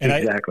 And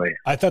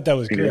I thought that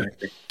was great.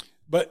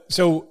 But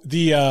so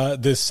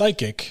the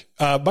psychic,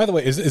 by the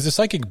way, is the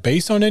psychic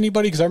based on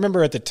anybody? Because I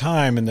remember at the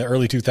time in the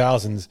early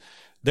 2000s,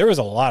 there was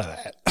a lot of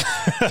that.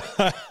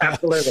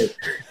 Absolutely.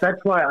 That's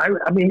why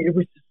I mean, it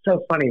was just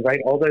so funny, right?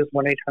 All those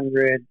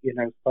 1-800,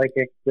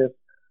 psychics, just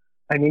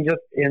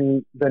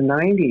in the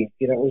 90s,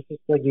 it was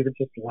just you could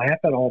just laugh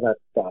at all that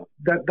stuff.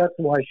 That's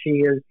why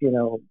she is,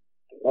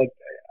 I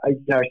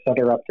set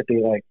her up to be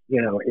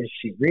is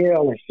she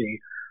real? Is she,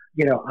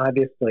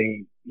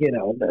 obviously,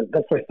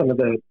 that's why some of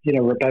the,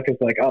 Rebecca's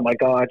like, oh my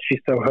God,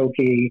 she's so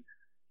hokey,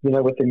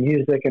 with the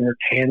music and her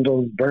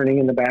candles burning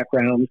in the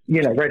background,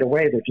 right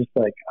away they're just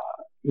like,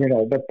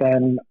 but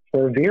then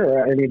for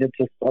Vera, it's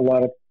just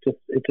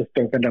it just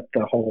opened up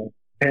the whole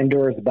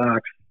Pandora's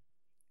box.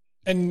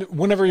 And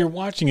whenever you're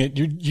watching it,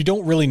 you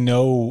don't really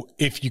know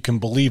if you can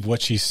believe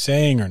what she's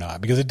saying or not,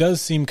 because it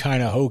does seem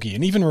kind of hokey.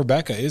 And even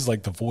Rebecca is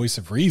like the voice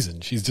of reason.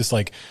 She's just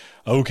like,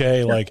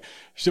 okay, like,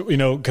 you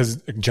know,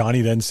 because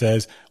Johnny then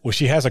says, well,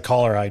 she has a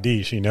caller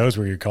ID. She knows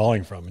where you're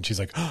calling from. And she's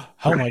like, oh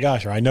my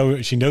gosh, or I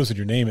know she knows what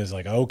your name is.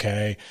 Like,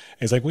 okay.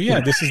 And it's like, well,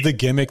 yeah, this is the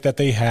gimmick that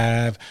they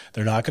have.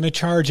 They're not going to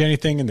charge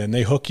anything. And then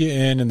they hook you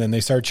in and then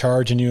they start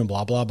charging you and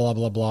blah, blah, blah,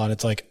 blah, blah. And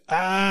it's like,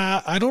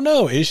 I don't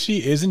know. Is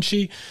she, isn't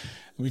she?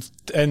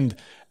 And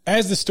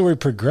as the story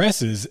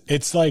progresses,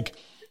 it's like,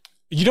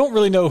 you don't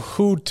really know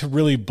who to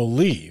really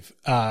believe.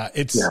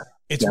 It's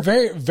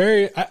very,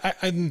 very,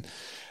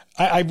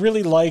 I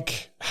really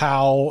like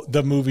how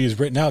the movie is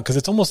written out, because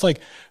it's almost like,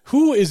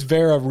 who is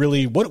Vera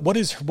really, what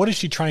is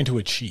she trying to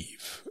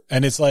achieve?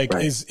 And it's like,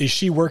 is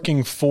she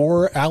working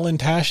for Alan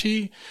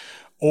Tashi,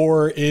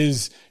 or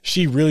is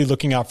she really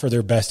looking out for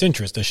their best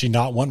interest? Does she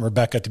not want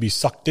Rebecca to be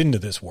sucked into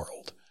this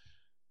world?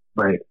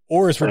 Right.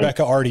 Or is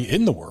Rebecca already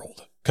in the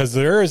world? Because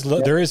there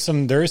is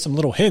some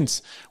little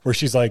hints where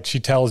she's like, she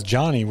tells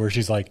Johnny where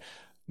she's like,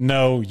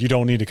 no, you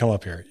don't need to come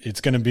up here.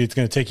 It's going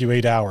to take you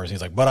 8 hours. And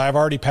he's like, but I've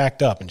already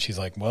packed up. And she's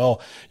like,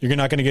 well, you're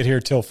not going to get here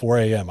till 4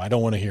 a.m. I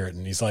don't want to hear it.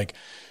 And he's like,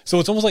 so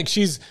it's almost like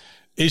is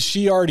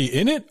she already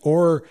in it,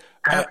 or?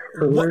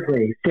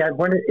 Absolutely.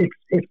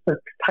 It's the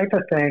type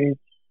of thing,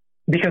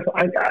 because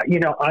I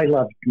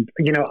like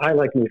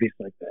movies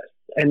like this,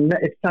 and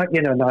it's not,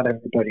 not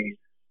everybody's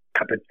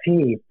cup of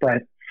tea,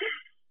 but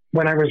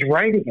when I was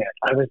writing it,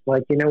 I was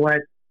like, you know what?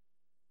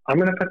 I'm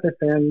going to put this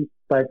in,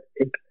 but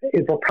it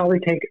will probably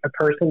take a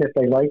person, if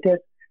they liked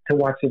it, to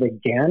watch it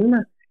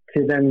again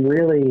to then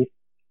really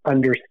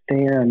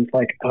understand,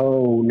 like,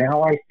 oh,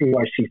 now I see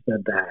why she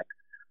said that.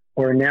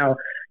 Or now,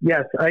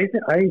 yes, I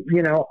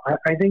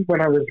think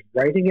when I was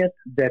writing it,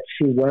 that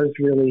she was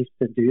really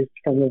seduced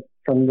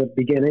from the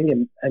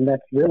beginning, and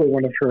that's really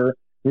one of her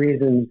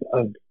reasons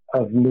of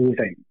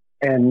moving.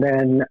 And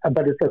then,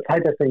 but it's the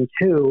type of thing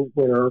too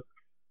where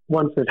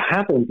once it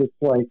happens, it's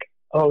like,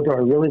 oh, do I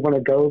really want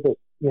to go this?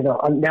 Now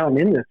I'm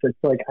in this. It's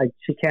like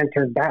she can't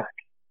turn back.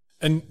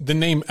 And the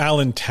name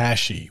Alan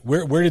Tashi,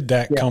 where did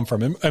that come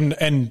from?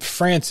 And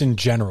France in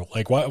general,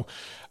 like what?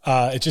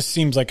 It just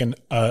seems like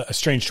a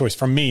strange choice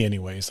from me,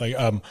 anyways. Like,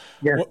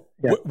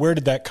 where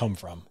did that come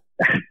from?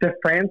 To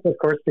France, of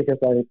course, because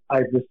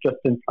I was just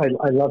I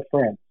love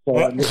France.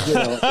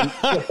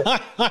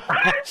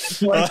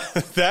 So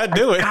that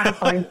do it. I gotta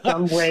find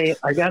some way.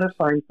 I gotta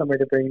find somewhere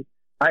to bring.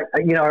 I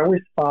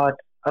always thought,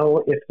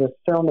 oh, if this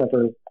film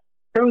ever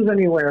goes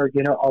anywhere,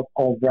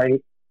 I'll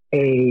write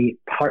a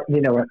part,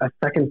 a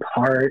second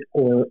part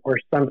or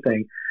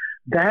something.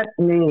 That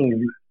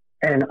name,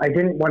 and I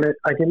didn't want it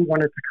to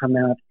come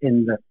out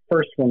in the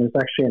first one. It's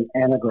actually an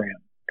anagram.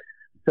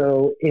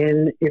 So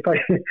if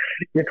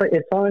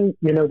it's on,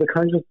 the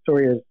Conjuring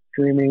Story is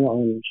streaming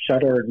on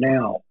Shudder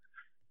now,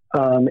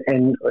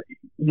 and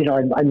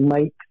I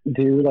might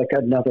do like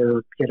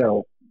another,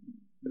 we'll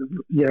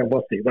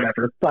see,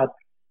 whatever. But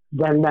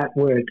then that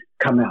would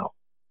come out.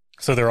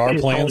 So there are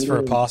plans for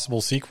a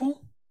possible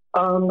sequel?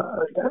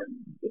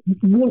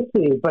 We'll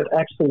see, but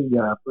actually,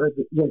 yeah, I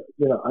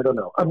don't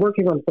know. I'm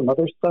working on some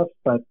other stuff,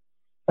 but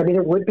I mean,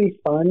 it would be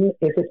fun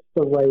if it's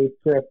the right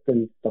script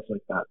and stuff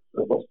like that.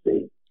 So we'll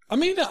see. I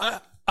mean,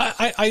 I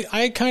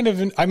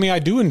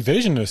do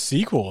envision a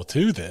sequel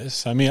to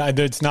this. I mean,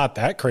 it's not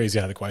that crazy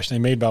out of the question. They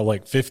made about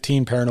like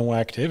 15 Paranormal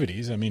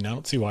Activities. I mean, I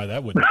don't see why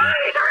that wouldn't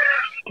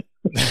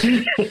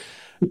be.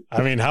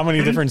 I mean, how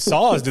many different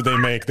Saws did they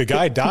make? The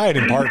guy died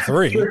in part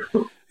 3.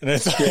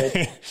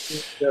 And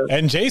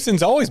and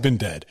Jason's always been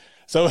dead.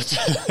 So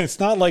it's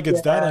not like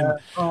it's that.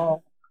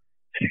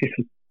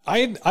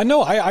 I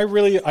know.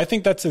 I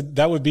think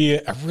that would be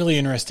a really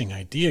interesting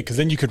idea, because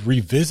then you could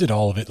revisit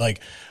all of it.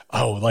 Like,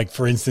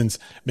 for instance,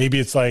 maybe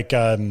it's like,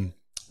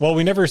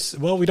 we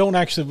don't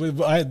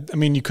actually, I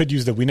mean, you could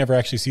use that we never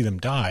actually see them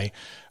die,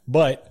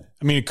 but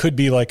I mean, it could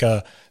be like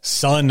a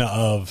son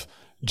of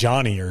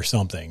Johnny or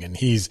something, and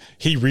he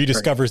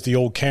rediscovers the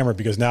old camera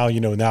because now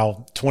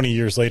 20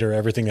 years later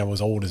everything that was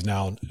old is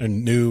now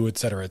new, et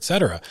cetera,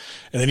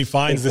 and then he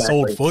finds this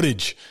old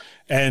footage,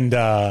 and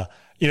and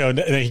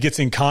he gets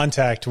in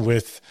contact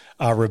with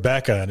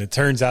Rebecca, and it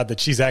turns out that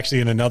she's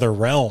actually in another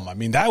realm. I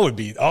mean, that would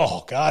be,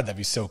 oh God, that'd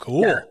be so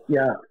cool.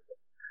 Yeah.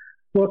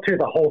 Well, through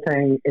the whole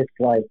thing, it's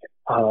like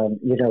they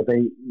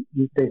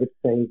would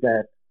say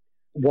that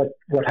what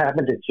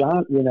happened to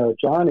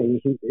Johnny,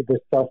 it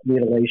was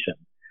self-mutilation.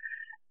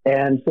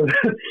 And so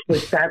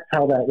that's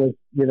how that was,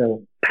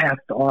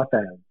 passed off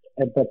as.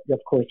 But of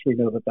course, we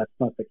know that that's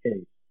not the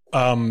case.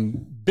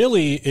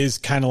 Billy is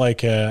kind of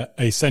like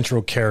a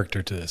central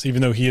character to this,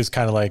 even though he is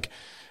kind of like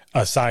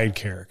a side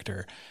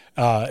character.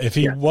 If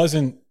he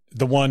wasn't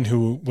the one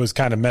who was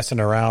kind of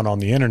messing around on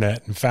the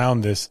internet and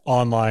found this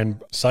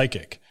online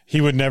psychic, he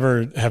would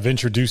never have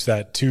introduced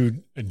that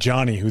to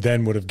Johnny, who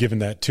then would have given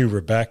that to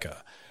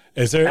Rebecca.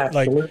 Is there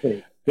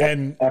absolutely.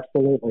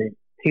 Absolutely.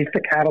 He's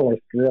the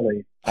catalyst,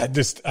 really. I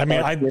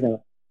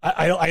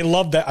I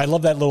love that. I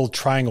love that little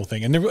triangle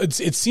thing. And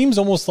it seems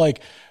almost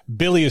like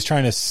Billy is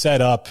trying to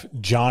set up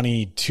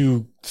Johnny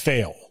to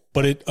fail,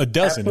 but it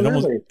doesn't.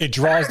 It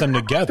draws them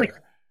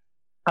together.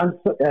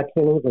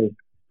 Absolutely.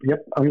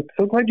 Yep. I'm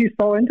so glad you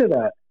saw into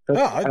that.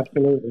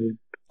 Absolutely.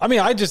 I mean,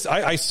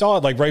 I saw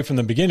it like right from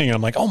the beginning, and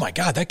I'm like, oh my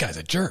God, that guy's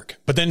a jerk.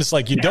 But then it's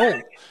like, you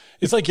don't.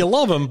 It's like you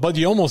love him, but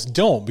you almost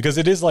don't, because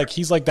it is like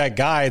he's like that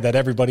guy that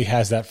everybody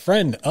has that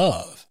friend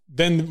of.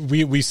 Then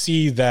we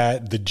see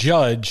that the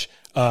judge,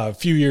 4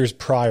 years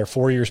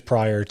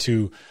prior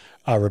to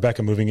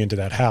Rebecca moving into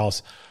that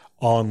house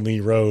on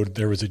Lee Road,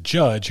 there was a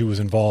judge who was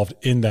involved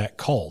in that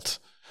cult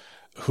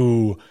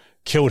who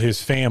killed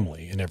his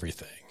family and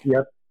everything.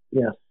 Yep.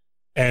 Yes.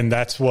 And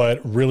that's what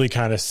really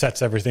kind of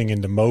sets everything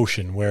into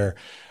motion, where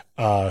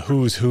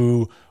who's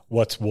who,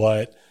 what's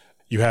what.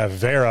 You have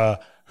Vera,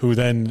 who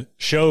then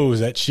shows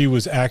that she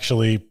was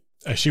actually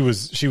she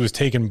was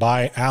taken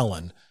by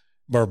Alan,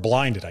 or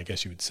blinded, I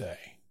guess you would say.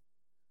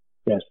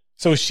 Yes.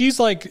 So she's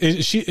like,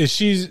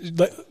 she's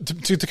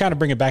to kind of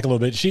bring it back a little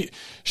bit.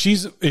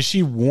 Is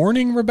she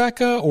warning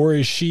Rebecca, or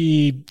is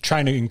she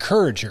trying to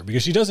encourage her?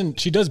 Because she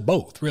does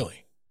both,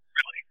 really.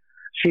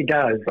 She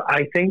does.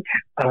 I think,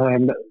 I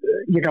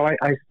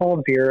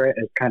saw Vera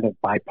as kind of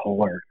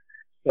bipolar.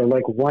 So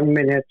like 1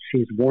 minute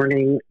she's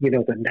warning, the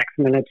next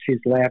minute she's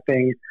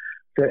laughing.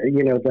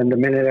 Then the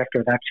minute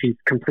after that she's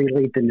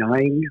completely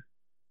denying,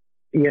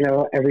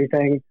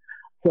 everything.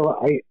 So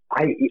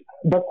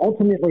but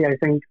ultimately I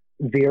think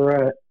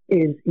Vera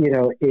is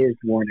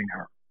warning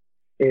her,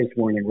 is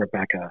warning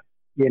Rebecca,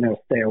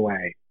 stay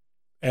away.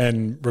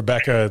 And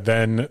Rebecca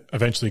then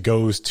eventually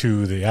goes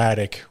to the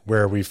attic,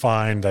 where we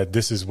find that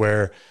this is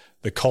where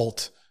the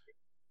cult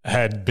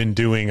had been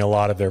doing a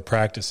lot of their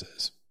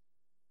practices.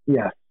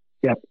 Yeah.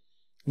 Yep.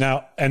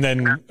 Now, and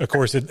then of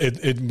course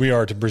we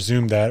are to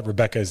presume that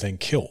Rebecca is then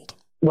killed.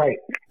 Right.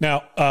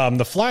 Now,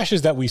 the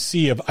flashes that we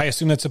see of, I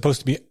assume that's supposed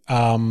to be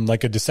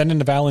like a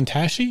descendant of Alan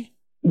Tashi?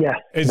 Yes,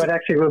 but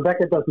actually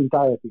Rebecca doesn't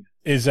die at the end.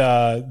 Is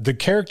the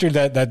character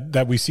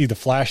that we see the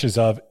flashes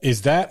of,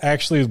 is that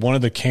actually one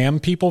of the cam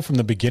people from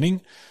the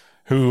beginning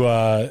who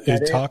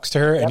talks to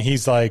her? Yep. And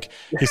he's like,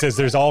 he says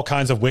there's all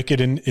kinds of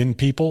wicked in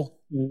people?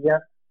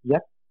 Yep.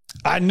 Yep.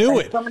 I knew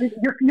it.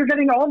 You're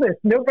getting all this.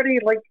 Nobody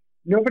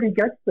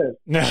gets this.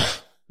 No.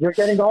 You're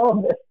getting all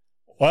of this.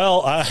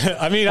 Well,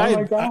 I mean,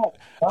 my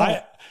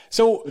God.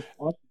 So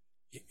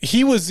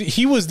he was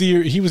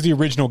the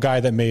original guy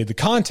that made the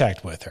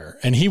contact with her,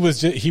 and he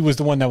was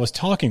the one that was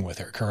talking with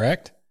her,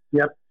 correct?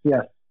 Yep.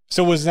 Yes.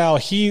 So was now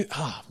he?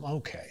 Oh,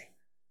 okay.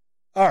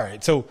 All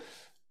right. So,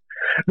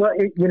 well,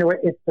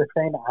 it's the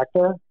same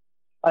actor.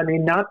 I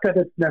mean, not that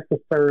it's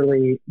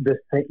necessarily the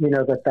same.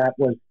 That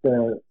was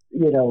the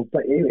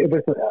but it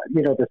was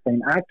the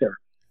same actor.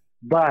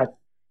 But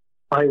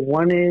I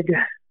wanted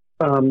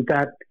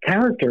that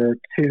character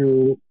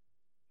to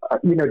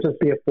just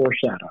be a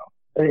foreshadow.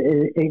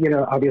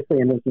 Obviously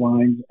in his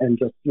lines, and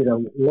just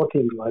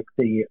looking like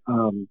the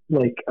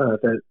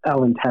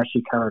Alan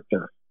Tashi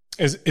character.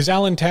 Is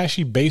Alan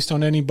Tashi based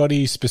on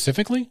anybody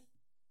specifically?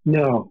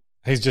 No,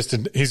 he's just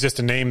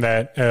a name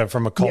that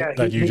from a cult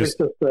that you just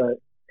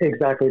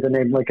exactly the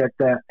name, like at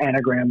the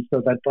anagram,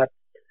 so that's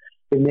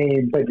the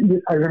name. But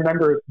I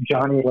remember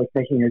Johnny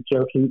making a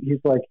joke. He's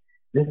like,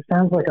 "This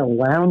sounds like a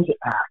lounge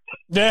act."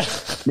 Yeah.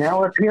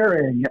 Now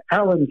appearing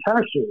Alan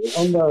Tashi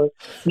on the.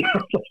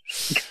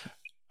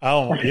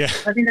 Oh yeah.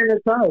 I mean,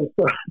 it does.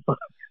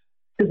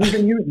 Because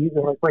even you're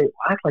like, wait,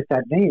 what? Like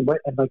that name? What?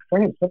 And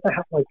France, what the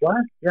hell? Like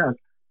what? Yeah.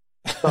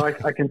 So I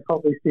can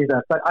totally see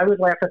that. But I would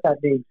laugh at that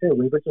name too.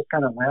 We would just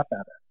kind of laugh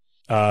at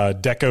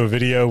it. Deco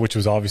Video, which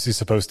was obviously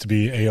supposed to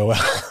be AOL.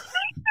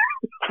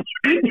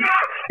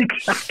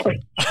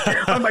 Exactly.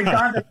 Oh my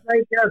God, that's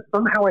right. Yeah.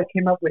 Somehow I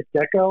came up with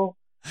Deco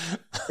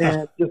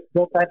and just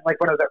built that like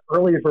one of the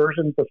early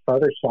versions of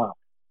Photoshop.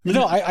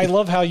 I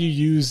love how you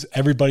use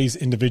everybody's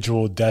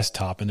individual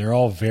desktop, and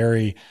they're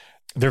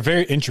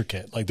very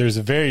intricate. Like there's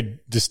a very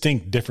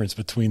distinct difference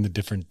between the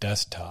different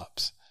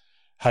desktops.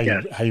 How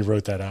you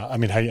wrote that out. I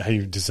mean, how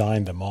you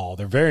designed them all.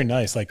 They're very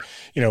nice. Like,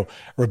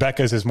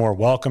 Rebecca's is more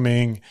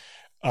welcoming.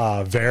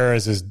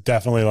 Vera's is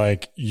definitely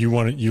like you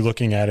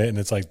looking at it, and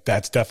it's like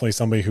that's definitely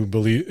somebody who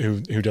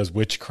does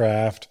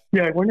witchcraft.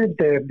 Yeah, I wanted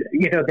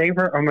they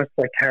were almost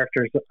like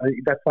characters.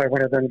 That's why I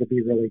wanted them to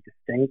be really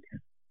distinct,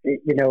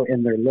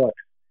 in their look.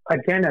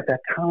 Again, at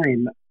that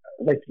time,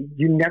 like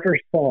you never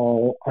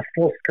saw a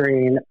full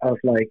screen of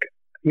like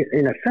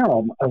in a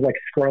film of like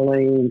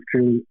scrolling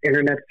through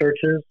internet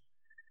searches.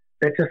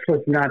 That just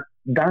was not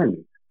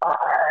done.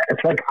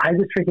 It's like I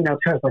was freaking out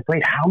too. I was like,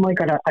 wait, how am I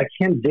gonna? I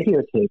can't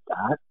videotape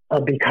that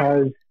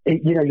because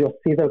you'll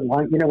see the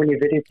line. When you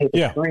videotape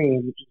the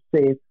screen, you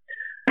see.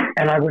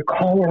 And I would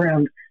call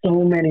around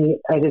so many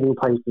editing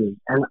places,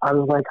 and I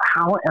was like,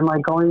 how am I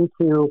going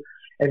to?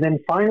 And then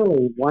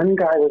finally, one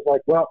guy was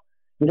like, well,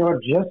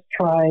 just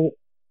try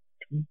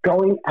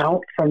going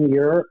out from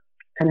your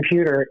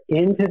computer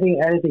into the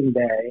editing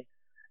bay,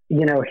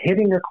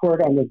 hitting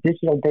record on the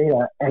digital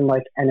data, and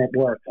it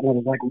worked. And I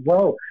was like,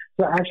 whoa.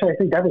 So actually, I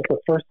think that was the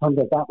first time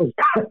that was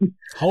done.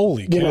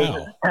 Holy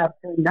cow!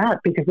 Capturing that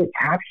because it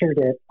captured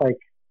it like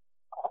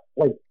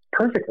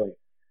perfectly.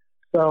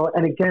 So,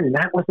 and again,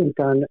 that wasn't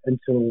done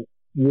until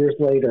years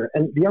later.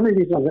 And the only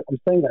reason I'm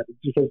saying that is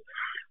because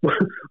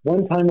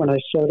one time when I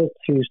showed it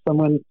to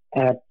someone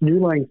at New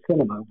Line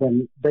Cinema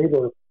when they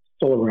were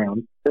still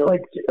around,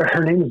 like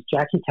her name is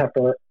Jackie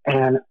Tepper,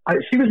 and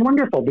she was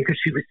wonderful because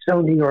she was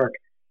so New York.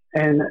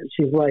 And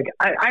she's like,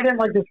 I didn't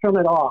like this film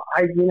at all.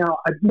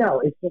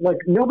 No, it's like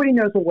nobody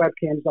knows what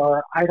webcams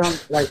are. I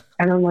don't like,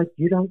 and I'm like,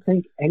 you don't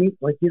think you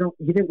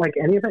didn't like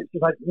any of it?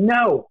 She's like,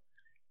 no.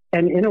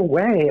 And in a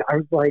way, I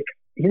was like,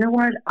 you know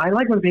what? I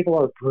like when people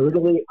are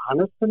brutally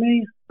honest to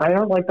me. I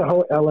don't like the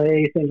whole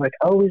LA thing, like,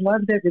 oh, we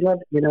loved it, then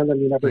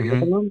you never hear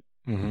from them.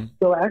 Mm-hmm.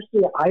 So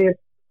actually,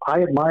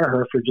 I admire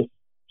her for just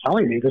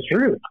telling me the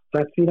truth.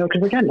 That's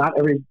because again, not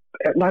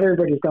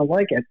everybody's gonna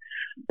like it,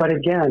 but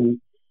again.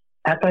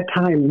 At that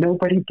time,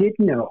 nobody did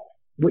know.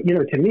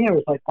 To me, I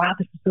was like, wow,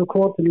 this is so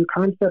cool. It's a new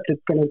concept. It's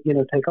going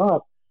to, take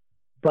off.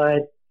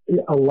 But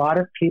a lot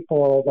of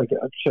people, like,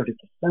 I showed it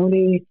to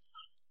Sony.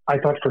 I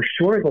thought for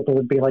sure that they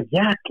would be like,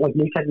 yeah, like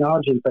new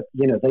technology. But,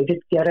 they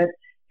didn't get it.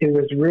 It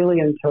was really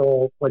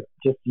until, like,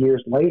 just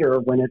years later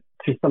when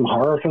to some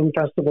horror film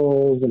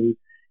festivals and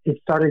it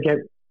started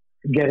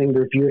getting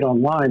reviewed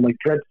online. Like,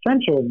 Dread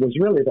Central was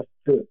really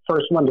the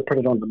first one to put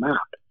it on the map.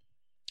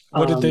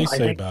 What did they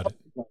say about it?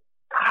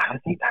 I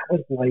think that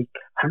was like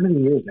how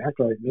many years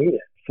after I made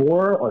it?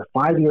 4 or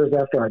 5 years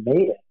after I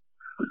made it.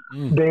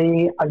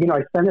 They, I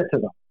sent it to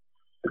them,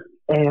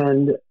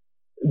 and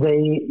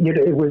they,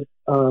 it was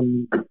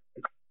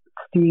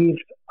Steve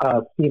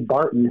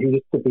Barton, who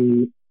used to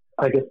be,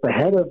 I guess, the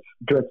head of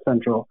Dread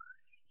Central.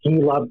 He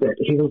loved it.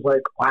 He was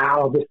like,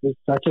 "Wow, this is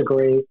such a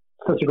great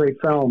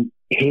film."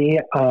 He,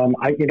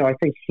 I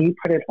think he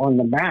put it on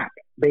the map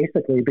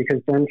basically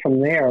because then from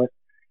there.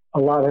 A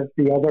lot of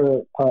the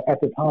other,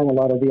 at the time, a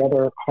lot of the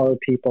other horror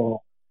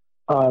people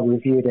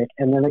reviewed it.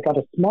 And then it got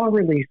a small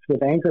release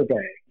with Anchor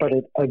Bay. But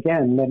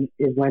then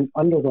it went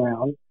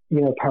underground.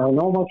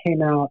 Paranormal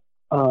came out,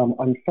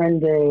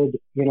 Unfriended,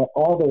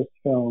 all those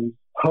films.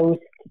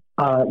 Host,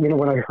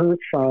 when I heard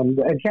from,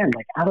 again,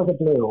 like out of the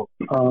blue,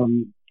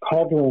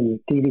 Cauldron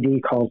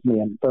DVD calls me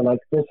and they're like,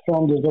 this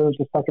film deserves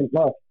a second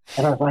look.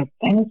 And I was like,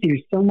 thank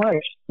you so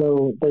much.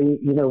 So they,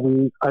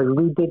 I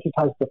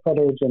redigitized the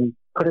footage and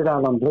put it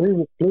out on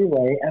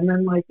Blu-ray. And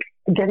then like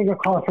getting a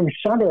call from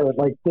Shudder,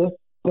 like this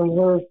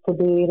deserves to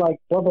be like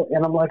double.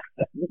 And I'm like,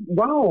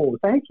 wow,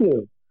 thank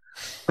you.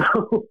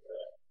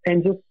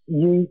 And just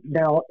you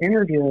now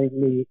interviewing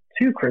me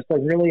too, Chris, I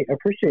really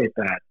appreciate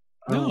that.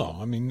 No,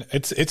 I mean,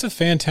 it's a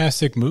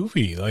fantastic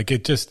movie. Like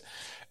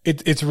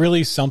it's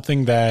really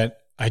something that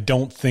I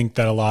don't think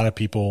that a lot of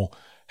people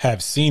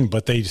have seen,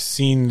 but they've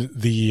seen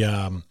the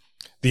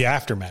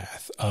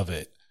aftermath of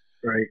it.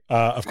 Right.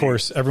 Of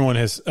course, everyone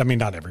has, I mean,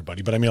 not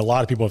everybody, but I mean, a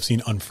lot of people have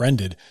seen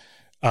Unfriended.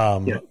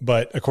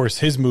 But of course,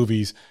 his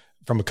movies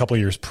from a couple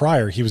of years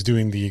prior, he was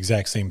doing the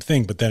exact same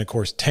thing. But then, of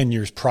course, 10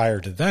 years prior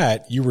to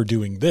that, you were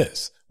doing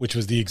this, which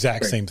was the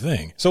exact same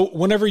thing. So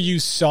whenever you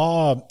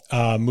saw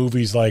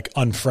movies like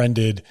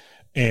Unfriended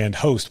and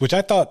Host, which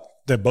I thought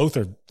that both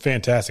are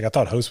fantastic. I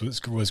thought Host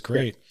was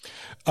great.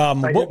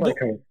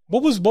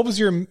 What was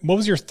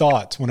your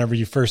thoughts whenever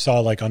you first saw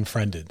like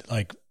Unfriended?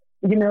 Like,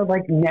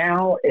 like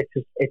now it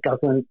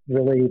doesn't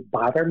really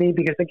bother me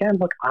because again,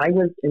 look, I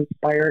was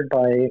inspired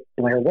by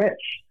Blair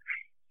Witch.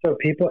 So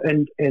people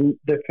and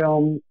the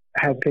film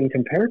has been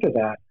compared to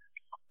that.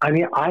 I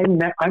mean,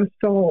 I'm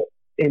still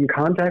in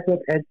contact with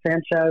Ed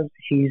Sanchez.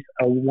 He's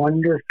a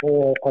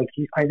wonderful,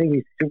 I think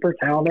he's super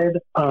talented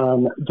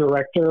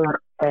director,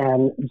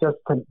 and just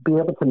to be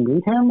able to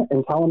meet him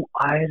and tell him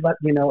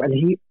and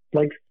he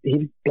likes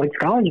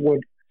Collingswood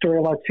story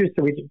a lot too.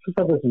 So we just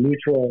have this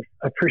mutual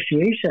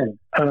appreciation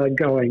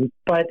going.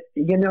 But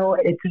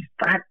it's just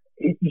that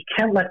you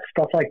can't let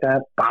stuff like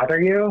that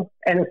bother you,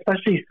 and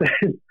especially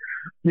since.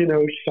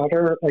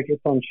 Shudder, like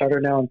it's on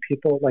Shudder now, and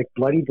people like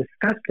Bloody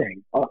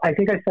Disgusting. I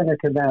think I sent it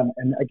to them,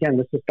 and again,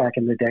 this was back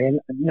in the day, and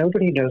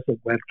nobody knows what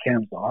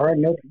webcams are,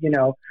 and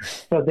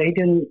so they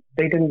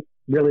didn't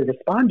really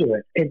respond to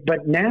it.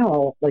 But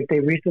now, like they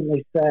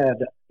recently said,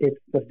 it's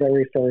the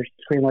very first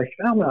Screenlight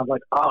film, and I'm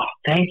like, oh,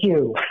 thank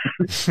you.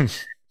 It's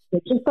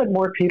just that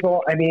more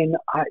people. I mean,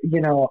 I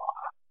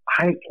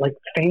like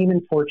fame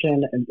and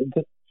fortune, and it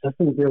just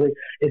doesn't really.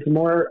 It's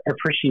more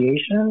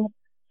appreciation.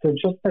 So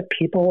just that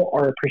people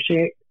are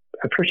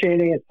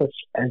appreciating it such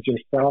as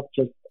yourself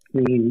just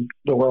means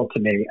the world to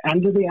me,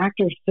 and to the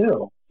actors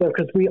too. So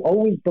because we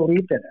always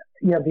believed in it.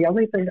 Yeah, the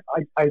only thing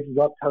I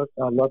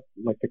loved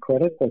like the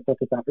credits. I thought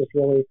that was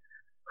really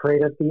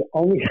creative. The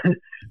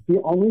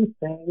only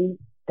thing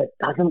that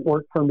doesn't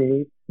work for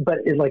me, but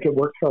it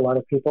works for a lot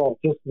of people.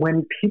 Just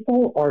when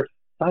people are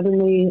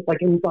suddenly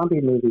like in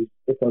zombie movies,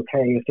 it's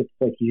okay if it's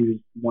like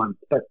used once,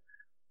 but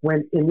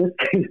when in this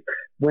case,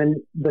 when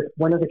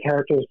one of the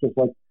characters was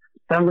like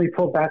suddenly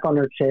pulled back on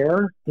her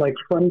chair, like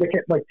from the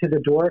to the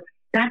door,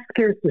 that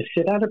scares the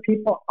shit out of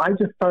people. I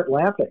just start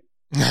laughing,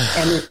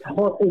 and it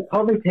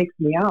totally takes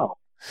me out.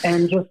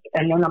 and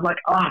then I'm like,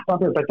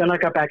 bummer. But then I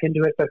got back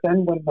into it. But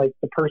then when like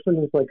the person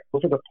was like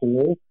over the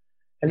pool,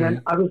 and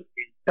then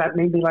that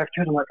made me laugh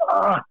too. And I'm like,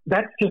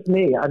 that's just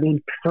me. I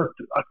mean, for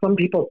some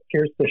people, it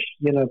scares the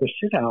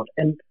shit out.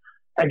 And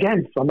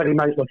again, somebody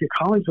might look at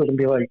Collingswood and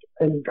be like,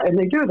 and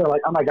they do. They're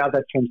like, oh my God,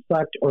 that film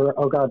sucked, or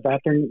oh God,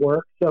 that didn't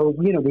work. So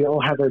we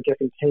all have our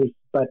different tastes.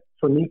 But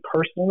for me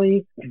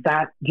personally,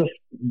 that just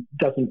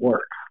doesn't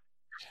work.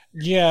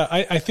 Yeah,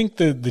 I think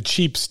the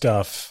cheap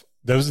stuff,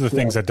 those are the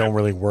things that don't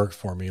really work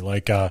for me.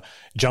 Like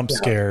jump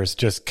scares,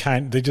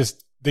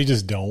 they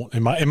just don't,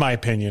 in my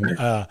opinion.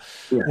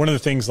 One of the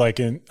things,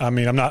 I'm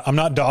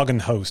not dogging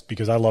Host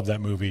because I love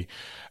that movie.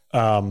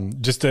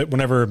 Just that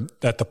whenever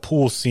at the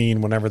pool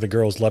scene, whenever the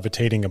girl's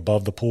levitating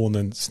above the pool and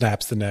then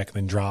snaps the neck and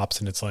then drops,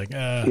 and it's like,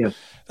 that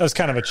was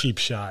kind of a cheap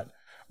shot.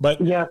 But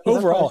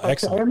overall,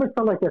 excellent. I almost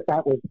felt like if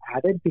that was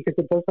added, because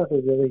it does have a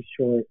really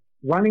short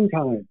running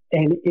time,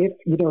 and if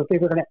they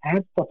were going to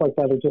add stuff like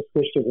that, I just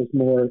wished it was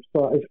more.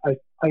 So I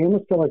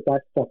almost feel like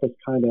that stuff is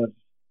kind of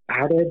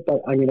added,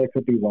 but I mean I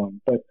could be wrong.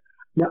 But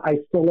no, I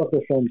still love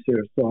the film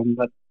too, so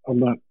I'm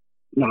not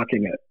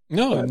knocking it.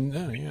 No,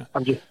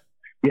 I'm just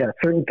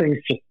certain things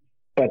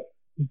but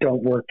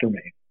don't work for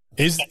me.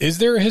 Is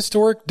there a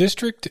historic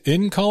district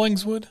in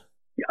Collingswood?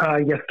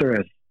 Yes,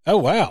 there is. Oh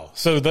wow!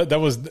 So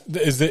is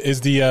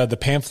the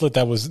pamphlet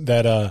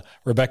that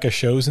Rebecca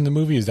shows in the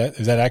movie, is that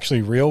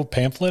actually real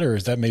pamphlet, or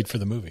is that made for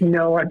the movie?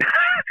 No,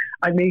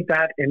 I made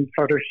that in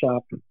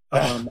Photoshop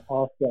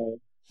also.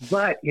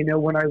 But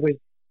when I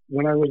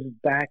was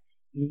back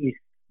east,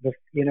 as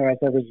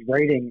I was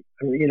writing,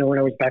 when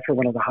I was back for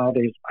one of the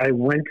holidays, I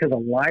went to the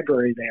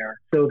library there.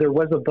 So there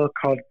was a book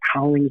called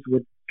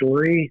Collingswood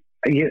Story.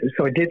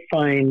 So I did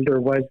find there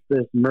was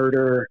this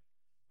murder.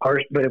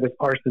 But it was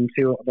arson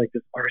too, like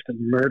this arson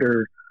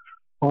murder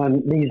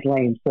on these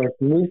lanes. So it's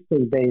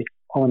loosely based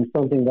on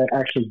something that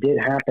actually did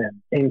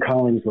happen in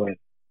Collingswood.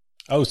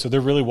 Oh, so there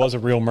really was a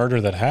real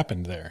murder that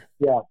happened there.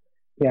 Yeah.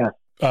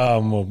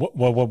 What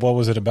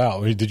was it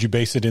about? Did you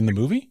base it in the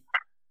movie?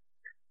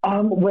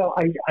 Well,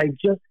 I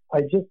just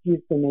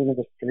used the name of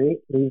the street,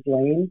 Lee's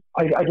Lane.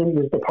 I didn't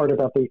use the part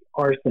about the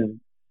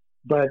arson,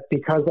 but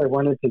because I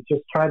wanted to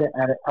just try to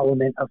add an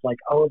element of like,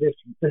 this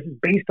is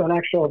based on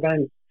actual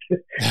events.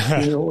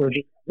 Or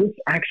this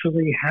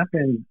actually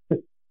happened.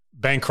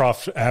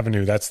 Bancroft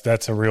Avenue.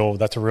 That's a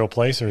real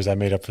place, or is that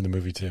made up for the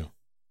movie too?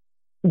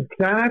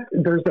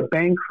 There's a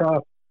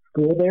Bancroft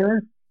school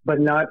there, but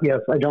not. Yes,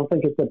 I don't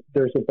think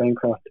there's a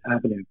Bancroft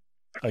Avenue.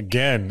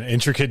 Again,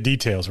 intricate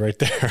details right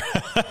there.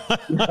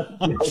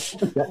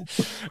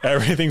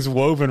 Everything's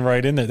woven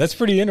right in there. That's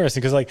pretty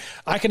interesting because,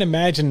 I can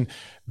imagine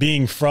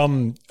being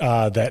from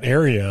that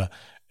area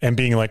and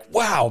being like,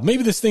 wow,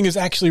 maybe this thing is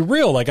actually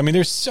real.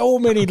 There's so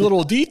many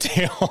little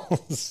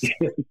details.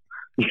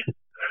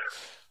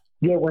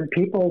 Yeah, when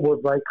people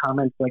would write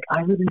comments like,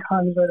 I live in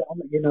Hollywood,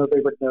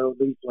 they would know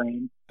Lee's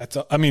Lane.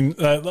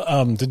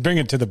 To bring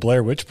it to the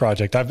Blair Witch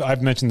Project,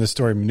 I've mentioned this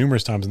story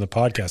numerous times in the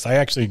podcast. I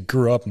actually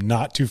grew up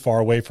not too far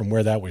away from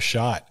where that was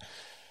shot.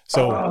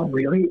 So,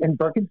 really? In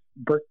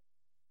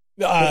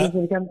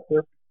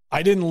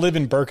I didn't live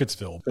in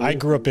Burkittsville. I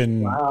grew up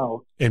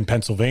in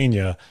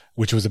Pennsylvania,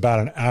 which was about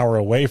an hour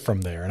away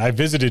from there. And I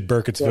visited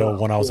Burkittsville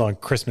when I was on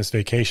Christmas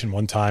vacation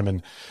one time,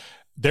 and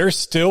they're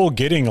still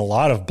getting a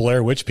lot of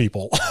Blair Witch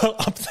people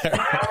up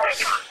there.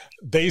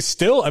 They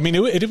still,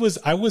 this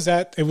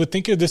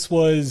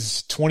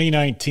was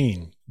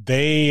 2019.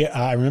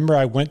 I remember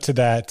I went to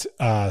that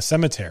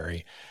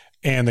cemetery,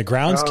 and the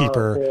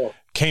groundskeeper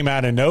came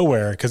out of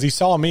nowhere because he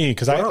saw me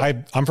because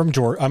I'm from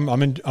Georgia.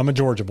 I'm a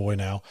Georgia boy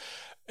now.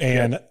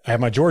 And I have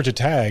my Georgia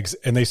tags,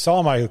 and they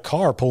saw my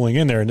car pulling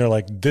in there, and they're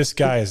like, this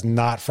guy is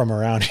not from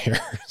around here.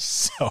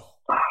 So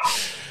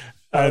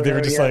they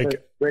were just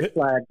like, red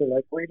flag. They're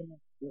like, wait a minute.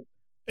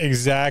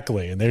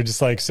 Exactly. And they're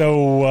just like,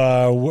 so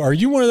are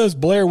you one of those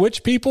Blair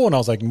Witch people? And I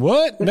was like,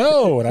 what?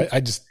 No. And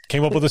I just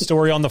came up with a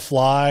story on the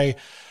fly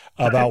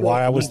about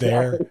why I was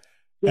there.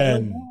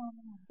 And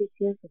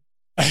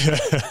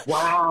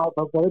wow,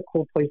 that's a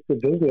cool place to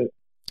visit.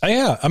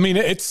 Yeah,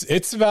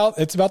 it's about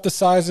the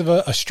size of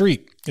a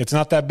street. It's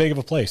not that big of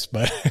a place,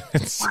 but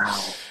it's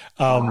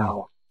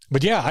wow.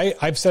 But yeah,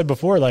 I've said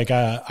before,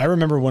 I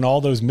remember when all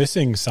those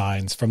missing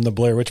signs from the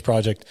Blair Witch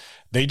Project,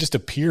 they just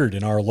appeared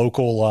in our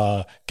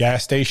local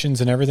gas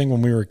stations and everything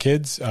when we were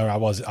kids. I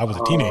was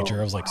a teenager.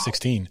 I was like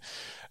 16,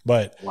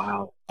 but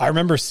I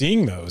remember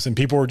seeing those, and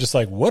people were just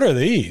like, "What are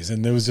these?"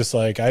 And it was just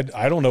like, I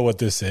don't know what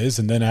this is.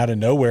 And then out of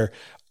nowhere,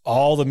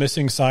 all the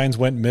missing signs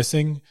went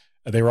missing.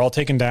 They were all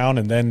taken down,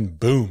 and then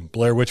boom,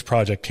 Blair Witch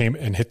Project came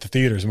and hit the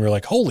theaters, and we were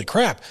like, "Holy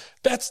crap!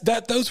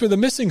 Those were the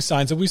missing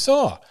signs that we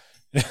saw."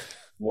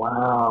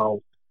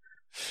 Wow.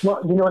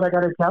 Well, you know what I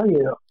got to tell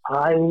you?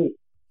 Oh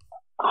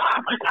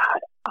my God,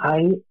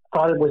 I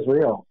thought it was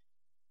real.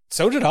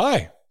 So did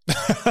I.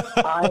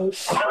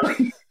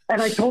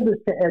 And I told this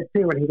to Ed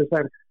too, and he was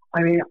like,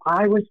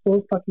 I was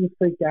so fucking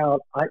freaked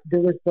out.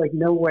 There was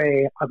no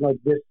way. I'm like,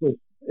 it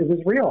was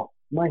real.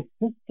 My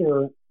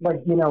sister, I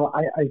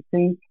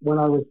think when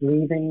I was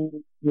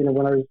leaving,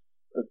 when I was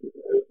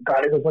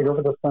God, it was like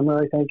over the summer,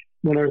 I think,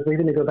 when I was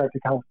leaving to go back to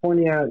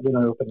California, you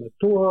know, I opened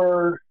the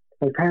door,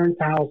 my parents'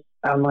 house,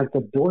 and like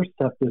the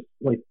doorstep was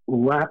like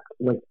wrapped,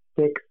 like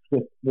sticks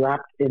with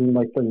wrapped in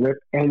like the rip.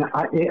 And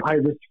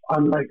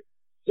I'm like,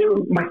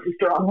 Sue, my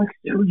sister, I'm like,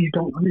 Sue, you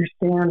don't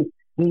understand.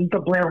 This is the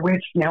Blair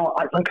Witch. Now,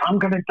 I'm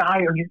going to die,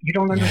 or you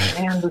don't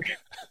understand.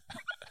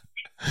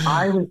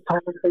 I was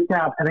totally freaked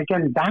out. And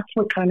again, that's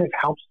what kind of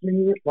helps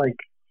me, like,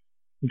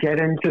 get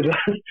into the,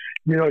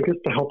 you know, just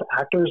to help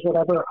actors,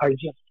 whatever.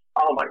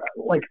 Oh my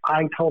God, like,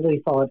 I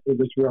totally thought it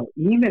was real.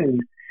 Even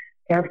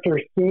after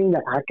seeing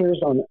the actors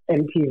on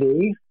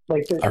MTV,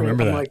 like, I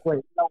remember that. Like,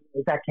 wait, no,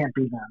 that can't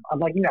be them. I'm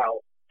like,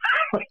 no.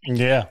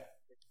 Yeah.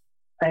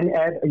 And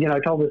Ed, you know, I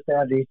told this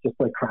Ed, he's just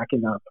like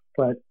cracking up.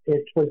 But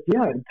it was,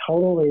 yeah,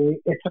 totally.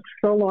 It took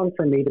so long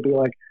for me to be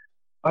like,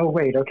 oh,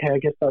 wait, okay, I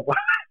guess that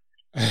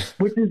was,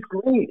 which is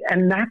great.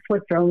 And that's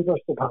what films are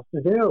supposed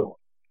to do.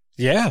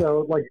 Yeah.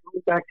 So, like,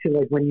 going back to,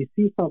 like, when you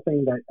see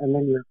something that, and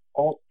then you're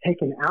all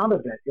taken out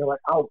of it, you're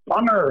like, oh,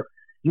 bummer.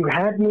 You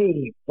had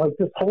me, like,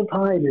 this whole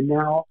time, and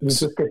now you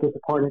just get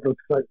disappointed. It's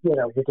like, you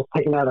know, you're just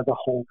taken out of the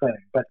whole thing.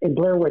 But in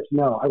Blair Witch,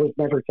 no, I was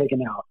never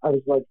taken out. I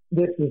was like,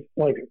 this is,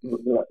 like,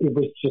 it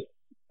was just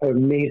an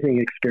amazing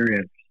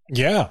experience.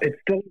 Yeah. It's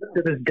still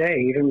to this day,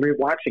 even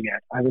rewatching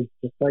it, I was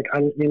just like,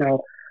 you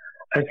know,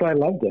 that's why I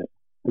loved it.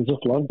 I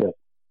just loved it.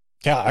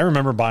 Yeah, I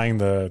remember buying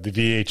the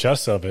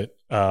VHS of it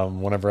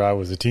whenever I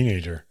was a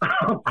teenager.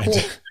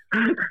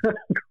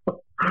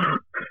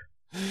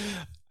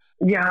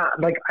 Yeah,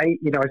 like I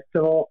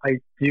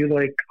do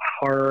like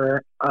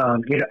horror,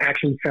 you know,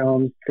 action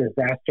films,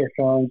 disaster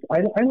films. I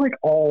like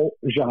all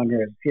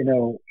genres, you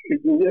know.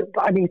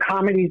 I mean,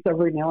 comedies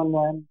every now and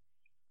then.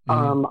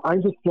 I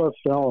just love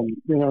film,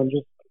 you know,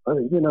 just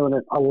you know, and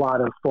a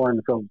lot of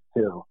foreign films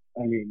too.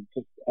 I mean,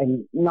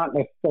 and not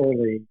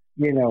necessarily,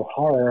 you know,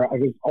 horror. I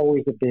was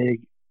always a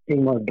big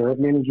Ingmar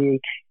Bergman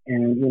geek,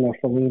 and, you know,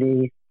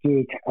 Fellini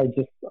geek. I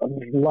just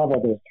love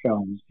all those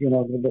films. You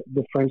know,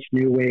 the French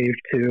New Wave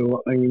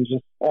too. I mean,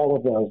 just all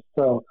of those.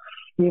 So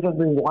even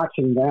been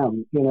watching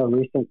them, you know,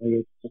 recently,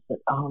 it's just like,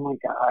 oh my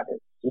God,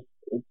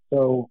 it's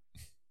so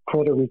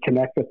cool to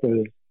reconnect with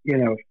those, you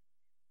know,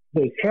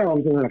 those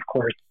films. And then of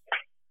course,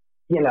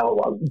 you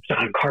know,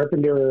 John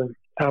Carpenter,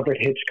 Alfred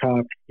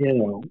Hitchcock, you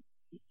know,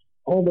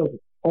 all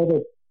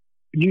the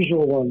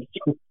usual ones.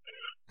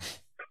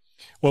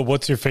 Well,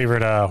 what's your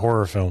favorite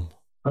horror film?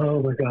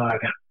 Oh my God.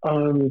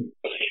 Gosh,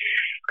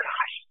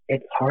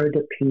 it's hard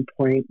to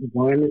pinpoint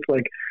one. It's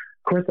like,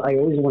 of course, I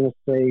always want to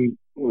say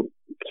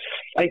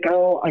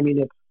Psycho. I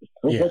mean,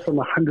 it's from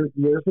 100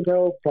 years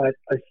ago, but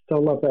I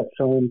still love that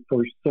film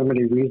for so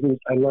many reasons.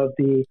 I love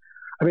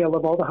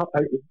all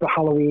the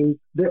Halloween,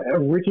 the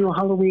original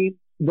Halloween.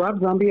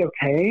 Rob Zombie,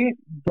 okay,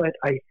 but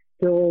I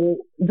still,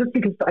 just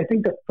because I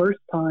think the first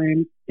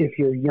time, if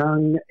you're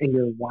young and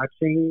you're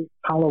watching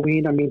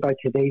Halloween, I mean, by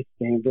today's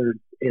standards,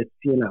 it's,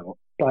 you know,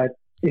 but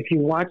if you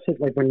watch it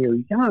like when you're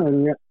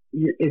young,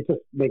 it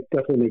just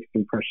definitely makes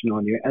an impression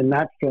on you. And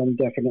that film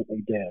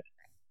definitely did.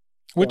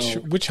 Which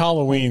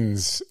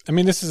Halloweens, I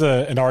mean, this is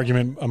an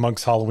argument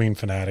amongst Halloween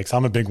fanatics.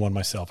 I'm a big one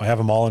myself. I have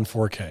them all in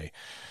 4K.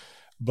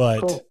 But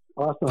cool.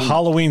 Awesome.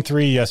 Halloween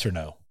 3, yes or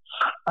no?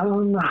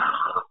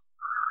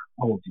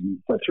 Oh, geez,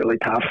 that's really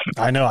tough.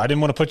 I know. I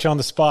didn't want to put you on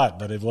the spot,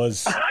 but it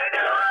was.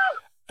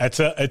 It's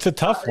a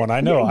tough one.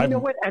 I know. You know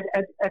what?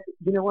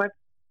 You know what?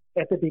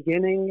 At the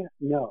beginning,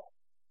 no,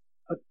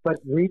 but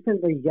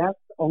recently, yes.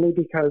 Only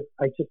because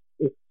it's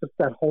just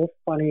that whole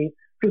funny.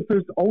 Because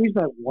there's always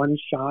that one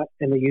shot,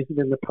 and they use it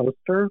in the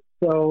poster.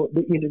 So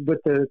with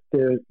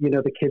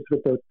the kids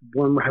with the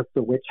one who has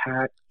the witch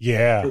hat.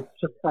 Yeah. It's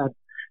just that.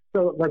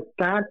 So like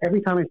that.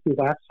 Every time I see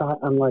that shot,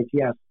 I'm like,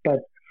 yes, but.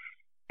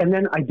 And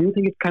then I do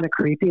think it's kind of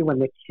creepy when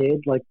the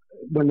kid, like,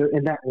 when they're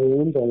in that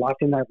room, they're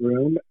locked in that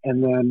room,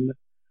 and then,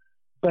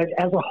 but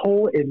as a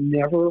whole, it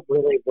never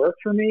really worked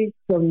for me.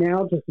 So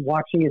now just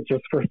watching it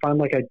just for fun,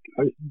 like I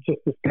just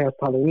this past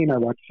Halloween, I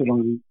watched it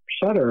on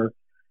Shudder,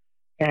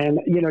 and,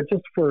 you know,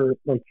 just for,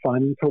 like,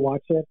 fun to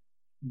watch it.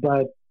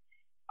 But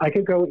I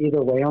could go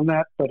either way on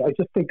that, but I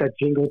just think that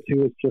Jingle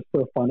 2 is just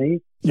so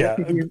funny. Yeah.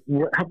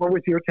 What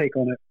was your take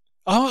on it?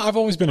 I've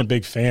always been a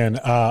big fan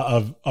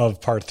of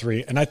Part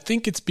 3, and I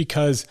think it's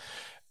because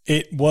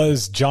it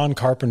was John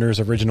Carpenter's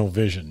original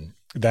vision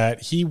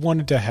that he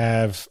wanted to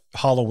have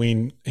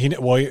Halloween. He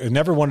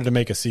never wanted to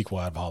make a sequel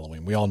out of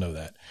Halloween. We all know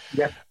that.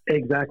 Yes,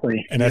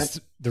 exactly. And that's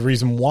the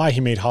reason why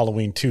he made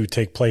Halloween 2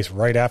 take place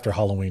right after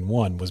Halloween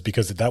 1, was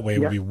because that way it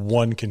would be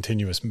one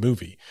continuous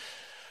movie.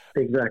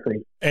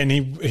 Exactly. And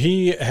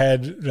he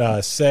had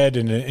said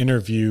in an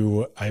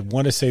interview, I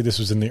want to say this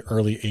was in the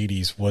early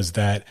 80s, was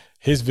that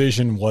his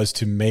vision was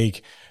to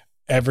make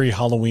every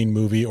Halloween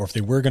movie, or if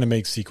they were going to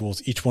make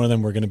sequels, each one of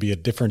them were going to be a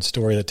different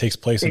story that takes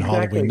place in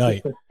Halloween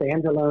night. It's a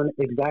standalone,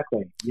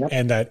 exactly. Yep.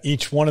 And that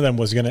each one of them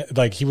was going to,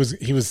 like, he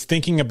was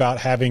thinking about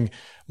having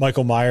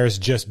Michael Myers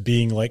just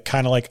being like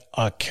kind of like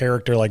a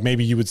character, like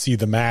maybe you would see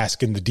the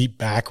mask in the deep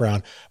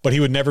background, but he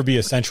would never be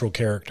a central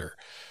character.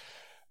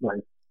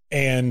 Right.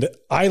 And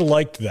I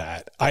liked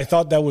that. I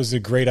thought that was a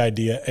great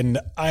idea. And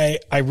I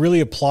really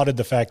applauded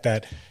the fact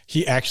that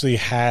he actually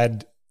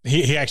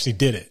he actually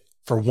did it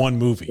for one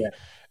movie. Yeah.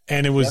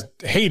 And it was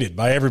hated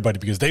by everybody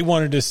because they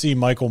wanted to see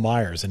Michael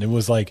Myers. And it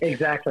was like,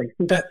 exactly.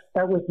 That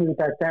was me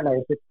back then. I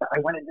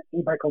wanted to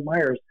see Michael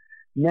Myers.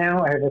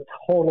 Now I have a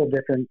total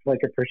different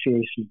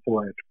appreciation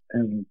for it.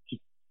 And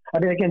I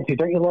mean, again, too,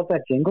 don't you love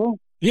that jingle?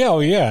 Yeah,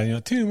 oh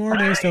yeah. 2 more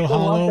days till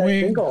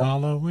Halloween.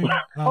 Halloween.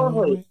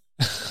 Totally.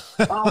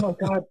 Oh my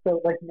God.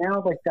 So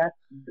now that,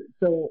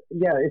 so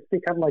yeah, it's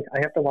become I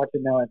have to watch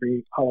it now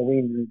every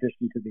Halloween in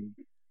addition to the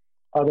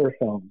other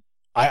films.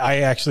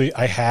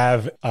 I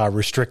have a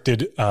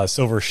restricted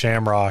silver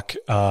shamrock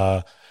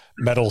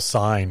metal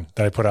sign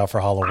that I put out for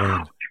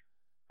Halloween.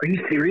 Are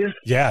you serious?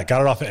 Yeah, I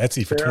got it off of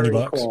Etsy for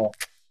 $20. Cool.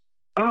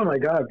 Oh my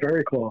God,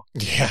 very cool.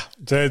 Yeah,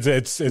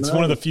 it's nice.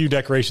 One of the few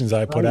decorations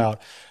I put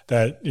out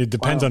that it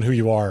depends on who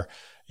you are.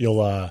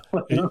 You'll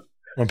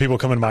when people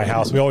come into my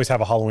house, we always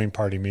have a Halloween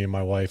party, me and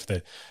my wife,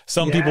 that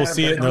some people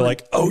see it and they're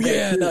like, oh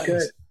yeah,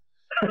 nice.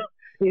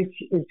 Is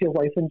your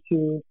wife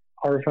into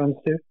horror films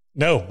too?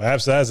 No,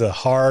 that's a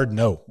hard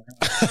no.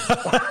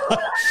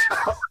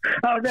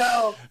 Oh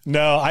no.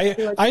 No,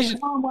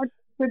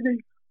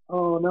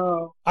 oh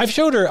no. I've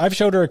showed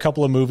her a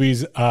couple of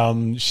movies.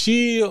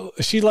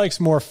 She likes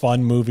more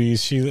fun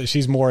movies.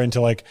 She's more into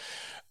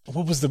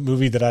what was the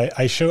movie that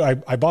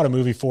I bought a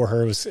movie for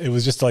her. It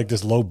was just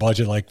this low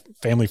budget,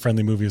 family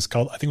friendly movie. I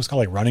think it was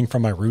called Running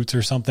from My Roots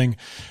or something.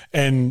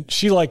 And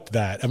she liked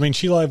that. I mean,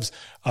 she loves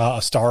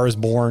A Star Is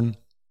Born.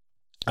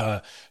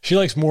 She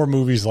likes more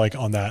movies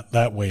on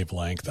that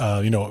wavelength,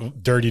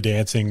 Dirty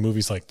Dancing,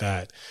 movies like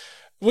that,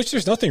 which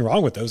there's nothing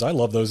wrong with those. I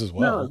love those as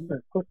well. No,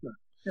 of course not.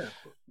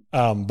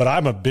 Yeah. But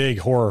I'm a big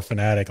horror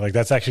fanatic.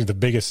 That's actually the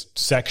biggest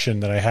section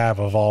that I have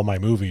of all my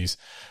movies.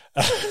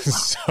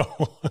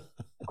 So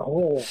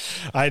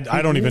I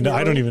don't even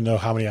know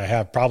how many I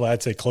have. Probably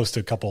I'd say close to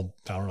a couple,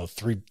 I don't know,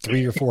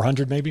 three or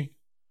 400 maybe.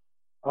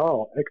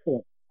 Oh,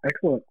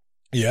 excellent.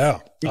 Yeah.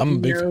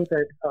 Did you know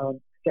that,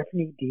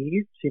 Stephanie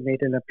Dees, she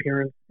made an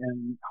appearance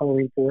in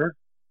Halloween 4.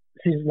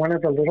 She's one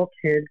of the little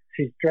kids.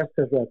 She's dressed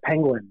as a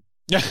penguin.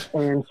 Yeah.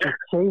 And she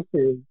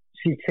chases,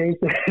 she's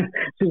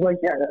like,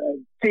 yeah,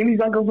 Jamie's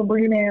uncle's a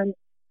boogeyman.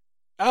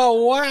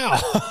 Oh, wow.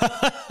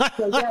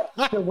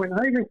 So when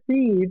I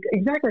received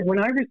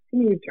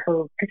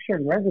her picture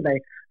and resume,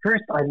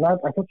 first I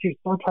thought she was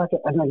so attractive,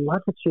 and I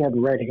loved that she had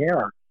red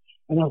hair.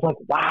 And I was like,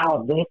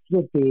 wow, this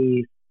would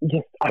be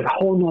just a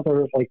whole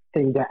nother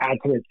thing to add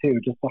to it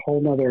too, just a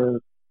whole nother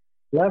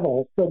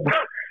level. So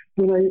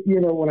when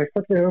I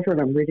flipped it over and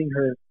I'm reading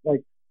her, I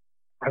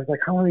was like,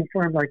 Halloween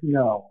 4, I'm like,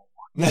 no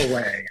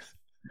way.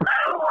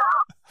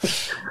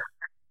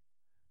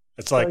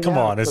 It's come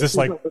on, is this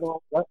come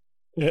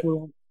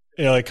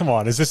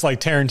on, is this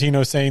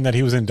Tarantino saying that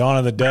he was in Dawn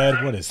of the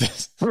Dead? What is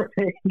this?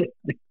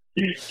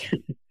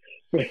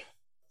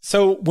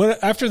 So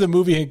after the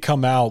movie had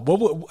come out,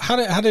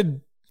 how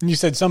did you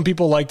said some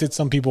people liked it,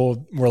 some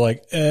people were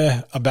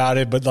about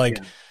it, but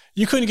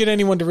you couldn't get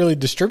anyone to really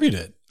distribute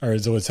it, or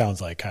is it what it sounds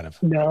like, kind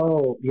of?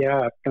 No,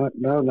 yeah,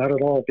 not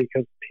at all,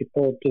 because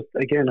people just,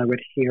 again, I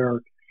would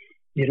hear,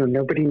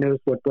 nobody knows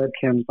what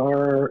webcams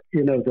are.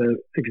 The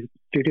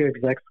studio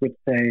execs would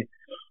say,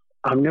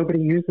 nobody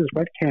uses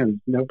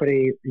webcams.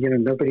 Nobody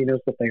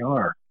knows what they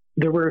are.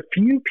 There were a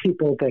few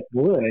people that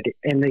would,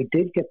 and they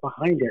did get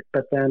behind it,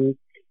 but then,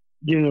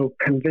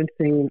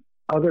 convincing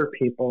other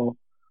people,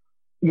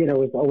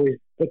 is always,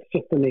 it's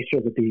just the nature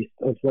of the beast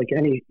of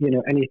anything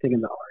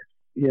in the art,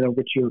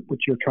 which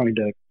you're trying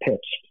to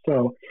pitch.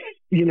 So,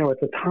 at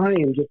the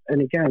time,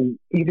 and again,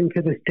 even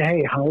to this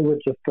day, Hollywood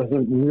just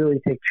doesn't really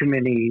take too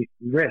many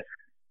risks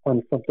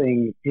on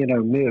something,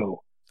 new.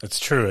 That's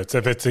true.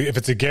 If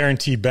it's a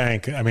guaranteed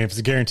bank, I mean, if it's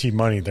a guaranteed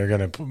money, they're going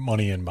to put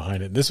money in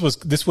behind it. This would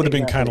have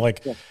been kind of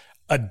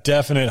a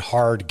definite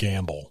hard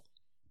gamble.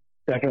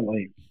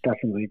 Definitely.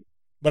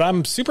 But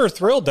I'm super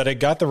thrilled that it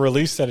got the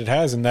release that it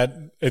has, and that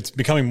it's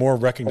becoming more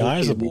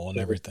recognizable and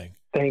everything.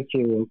 Thank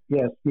you.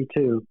 Yes, me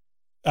too.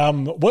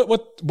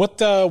 What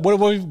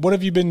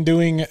have you been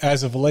doing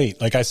as of late?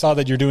 I saw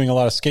that you're doing a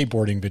lot of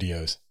skateboarding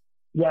videos.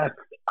 Yes,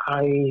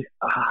 I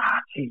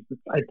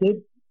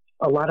did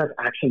a lot of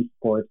action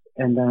sports,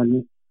 and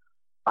then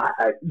I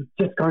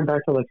just going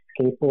back to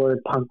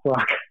skateboard, punk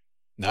rock.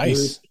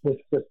 Nice. Was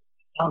just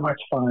so much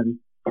fun.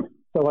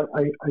 So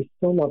I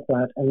still love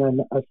that. And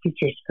then a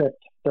feature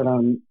script that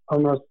I'm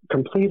almost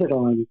completed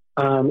on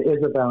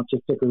is about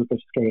just a group of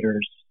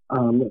skaters.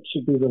 It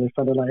should be really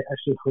fun, and I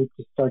actually hope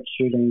to start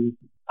shooting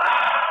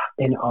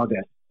in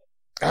August.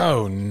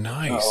 Oh,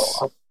 nice.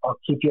 So I'll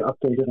keep you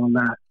updated on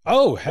that.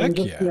 Oh, heck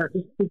just, yeah.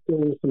 Just keep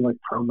doing some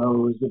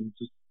promos and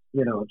just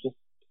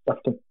stuff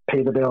to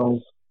pay the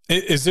bills.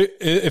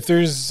 If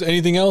there's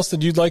anything else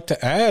that you'd like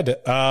to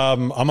add,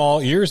 I'm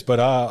all ears, but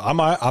I'm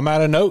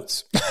out of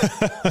notes.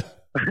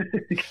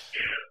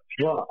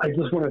 Well, I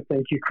just want to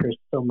thank you, Chris,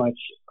 so much.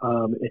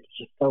 It's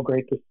just so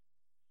great to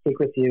speak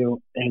with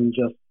you and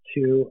just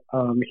to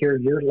hear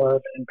your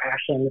love and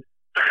passion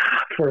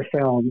for a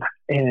film.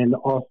 And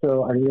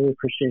also, I really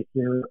appreciate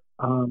your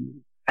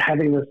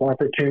having this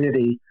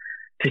opportunity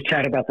to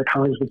chat about the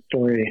Collingswood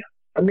story.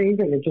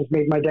 Amazing. It just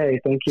made my day.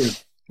 Thank you.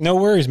 No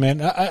worries,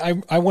 man.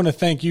 I want to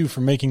thank you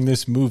for making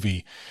this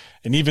movie.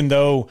 And even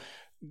though,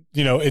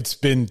 you know, it's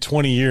been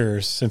 20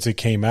 years since it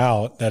came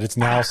out, that it's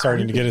now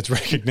starting to get its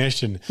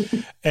recognition.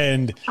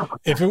 And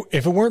if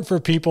it weren't for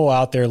people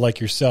out there like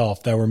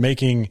yourself that were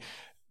making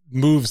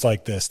moves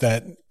like this,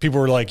 that people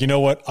were like, you know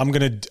what, I'm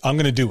going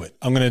to do it.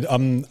 I'm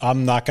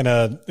not going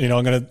to, you know,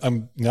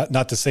 I'm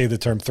not to say the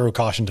term throw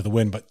caution to the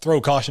wind, but throw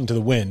caution to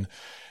the wind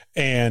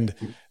and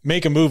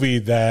make a movie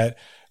that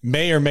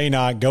may or may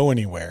not go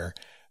anywhere.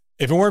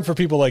 If it weren't for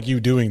people like you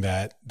doing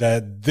that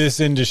this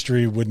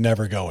industry would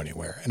never go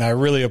anywhere. And I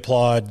really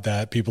applaud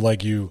that people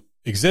like you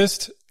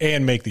exist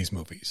and make these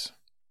movies.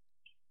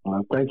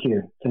 Thank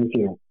you. Thank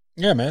you.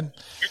 Yeah, man.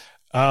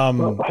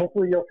 Well,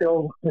 hopefully you'll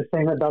feel the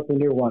same about the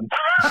new one.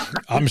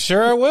 I'm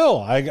sure I will.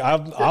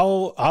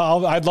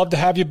 I'd love to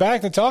have you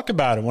back to talk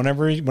about it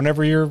whenever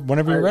you're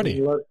ready.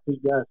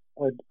 Yes,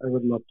 I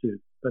would love to.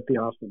 That'd be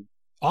awesome.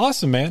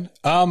 Awesome, man.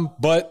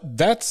 But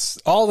that's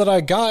all that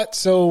I got.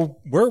 So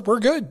we're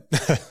good.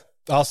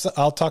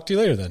 I'll talk to you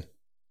later then.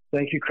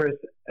 Thank you, Chris.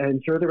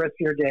 Enjoy the rest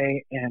of your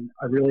day. And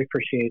I really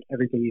appreciate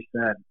everything you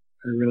said.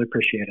 I really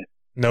appreciate it.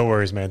 No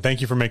worries, man.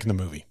 Thank you for making the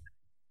movie.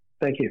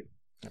 Thank you.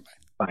 Bye.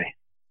 Bye.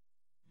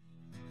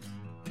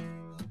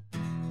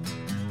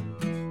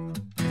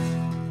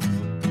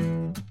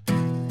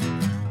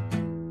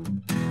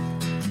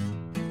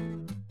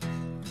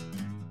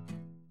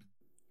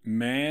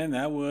 Man,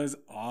 that was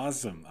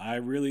awesome. I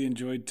really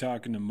enjoyed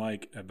talking to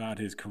Mike about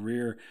his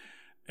career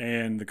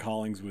and the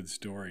Collingswood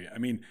story. I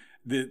mean,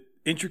 the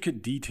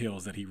intricate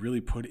details that he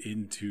really put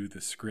into the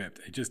script,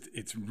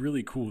 it's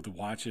really cool to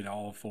watch it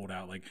all fold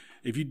out. Like,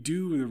 if you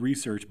do the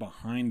research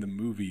behind the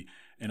movie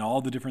and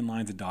all the different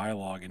lines of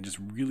dialogue and just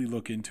really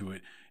look into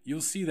it,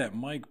 you'll see that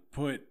Mike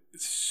put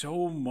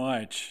so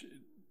much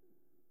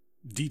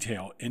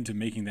detail into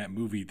making that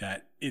movie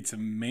that it's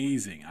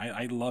amazing.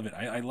 I love it.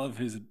 I love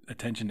his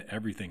attention to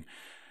everything,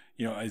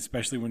 you know,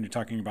 especially when you're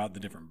talking about the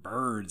different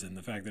birds and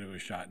the fact that it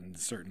was shot in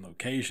certain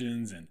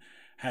locations and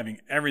having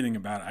everything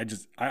about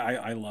it.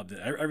 I loved it.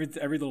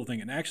 Every little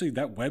thing. And actually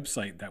that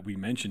website that we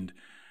mentioned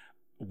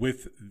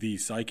with the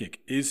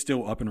psychic is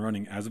still up and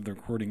running as of the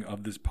recording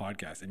of this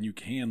podcast. And you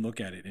can look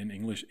at it in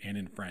English and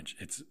in French.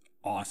 It's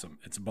awesome.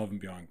 It's above and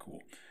beyond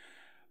cool.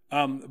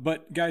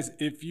 But guys,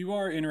 if you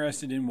are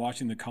interested in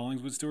watching the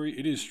Collingswood story,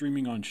 it is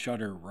streaming on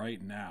Shudder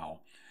right now.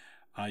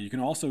 You can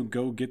also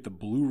go get the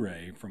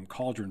Blu-ray from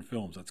Cauldron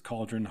Films. That's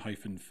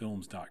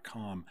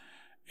cauldron-films.com.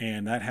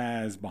 And that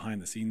has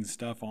behind the scenes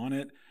stuff on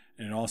it.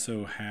 And it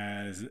also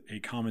has a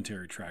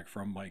commentary track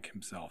from Mike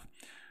himself.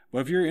 But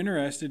if you're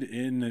interested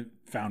in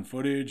found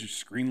footage,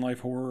 screen life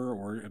horror,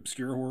 or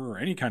obscure horror, or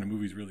any kind of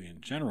movies really in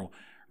general,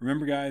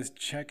 remember guys,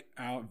 check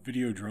out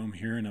Videodrome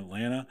here in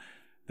Atlanta.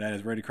 That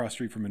is right across the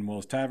street from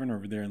Willis Tavern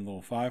over there in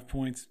Little 5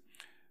 Points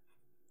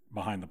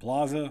behind the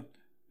plaza.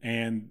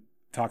 And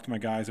talk to my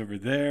guys over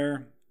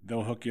there.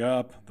 They'll hook you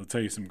up. They'll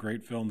tell you some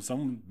great films,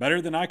 some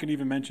better than I could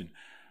even mention.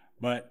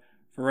 But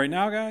for right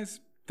now, guys,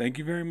 thank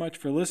you very much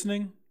for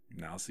listening,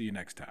 and I'll see you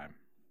next time.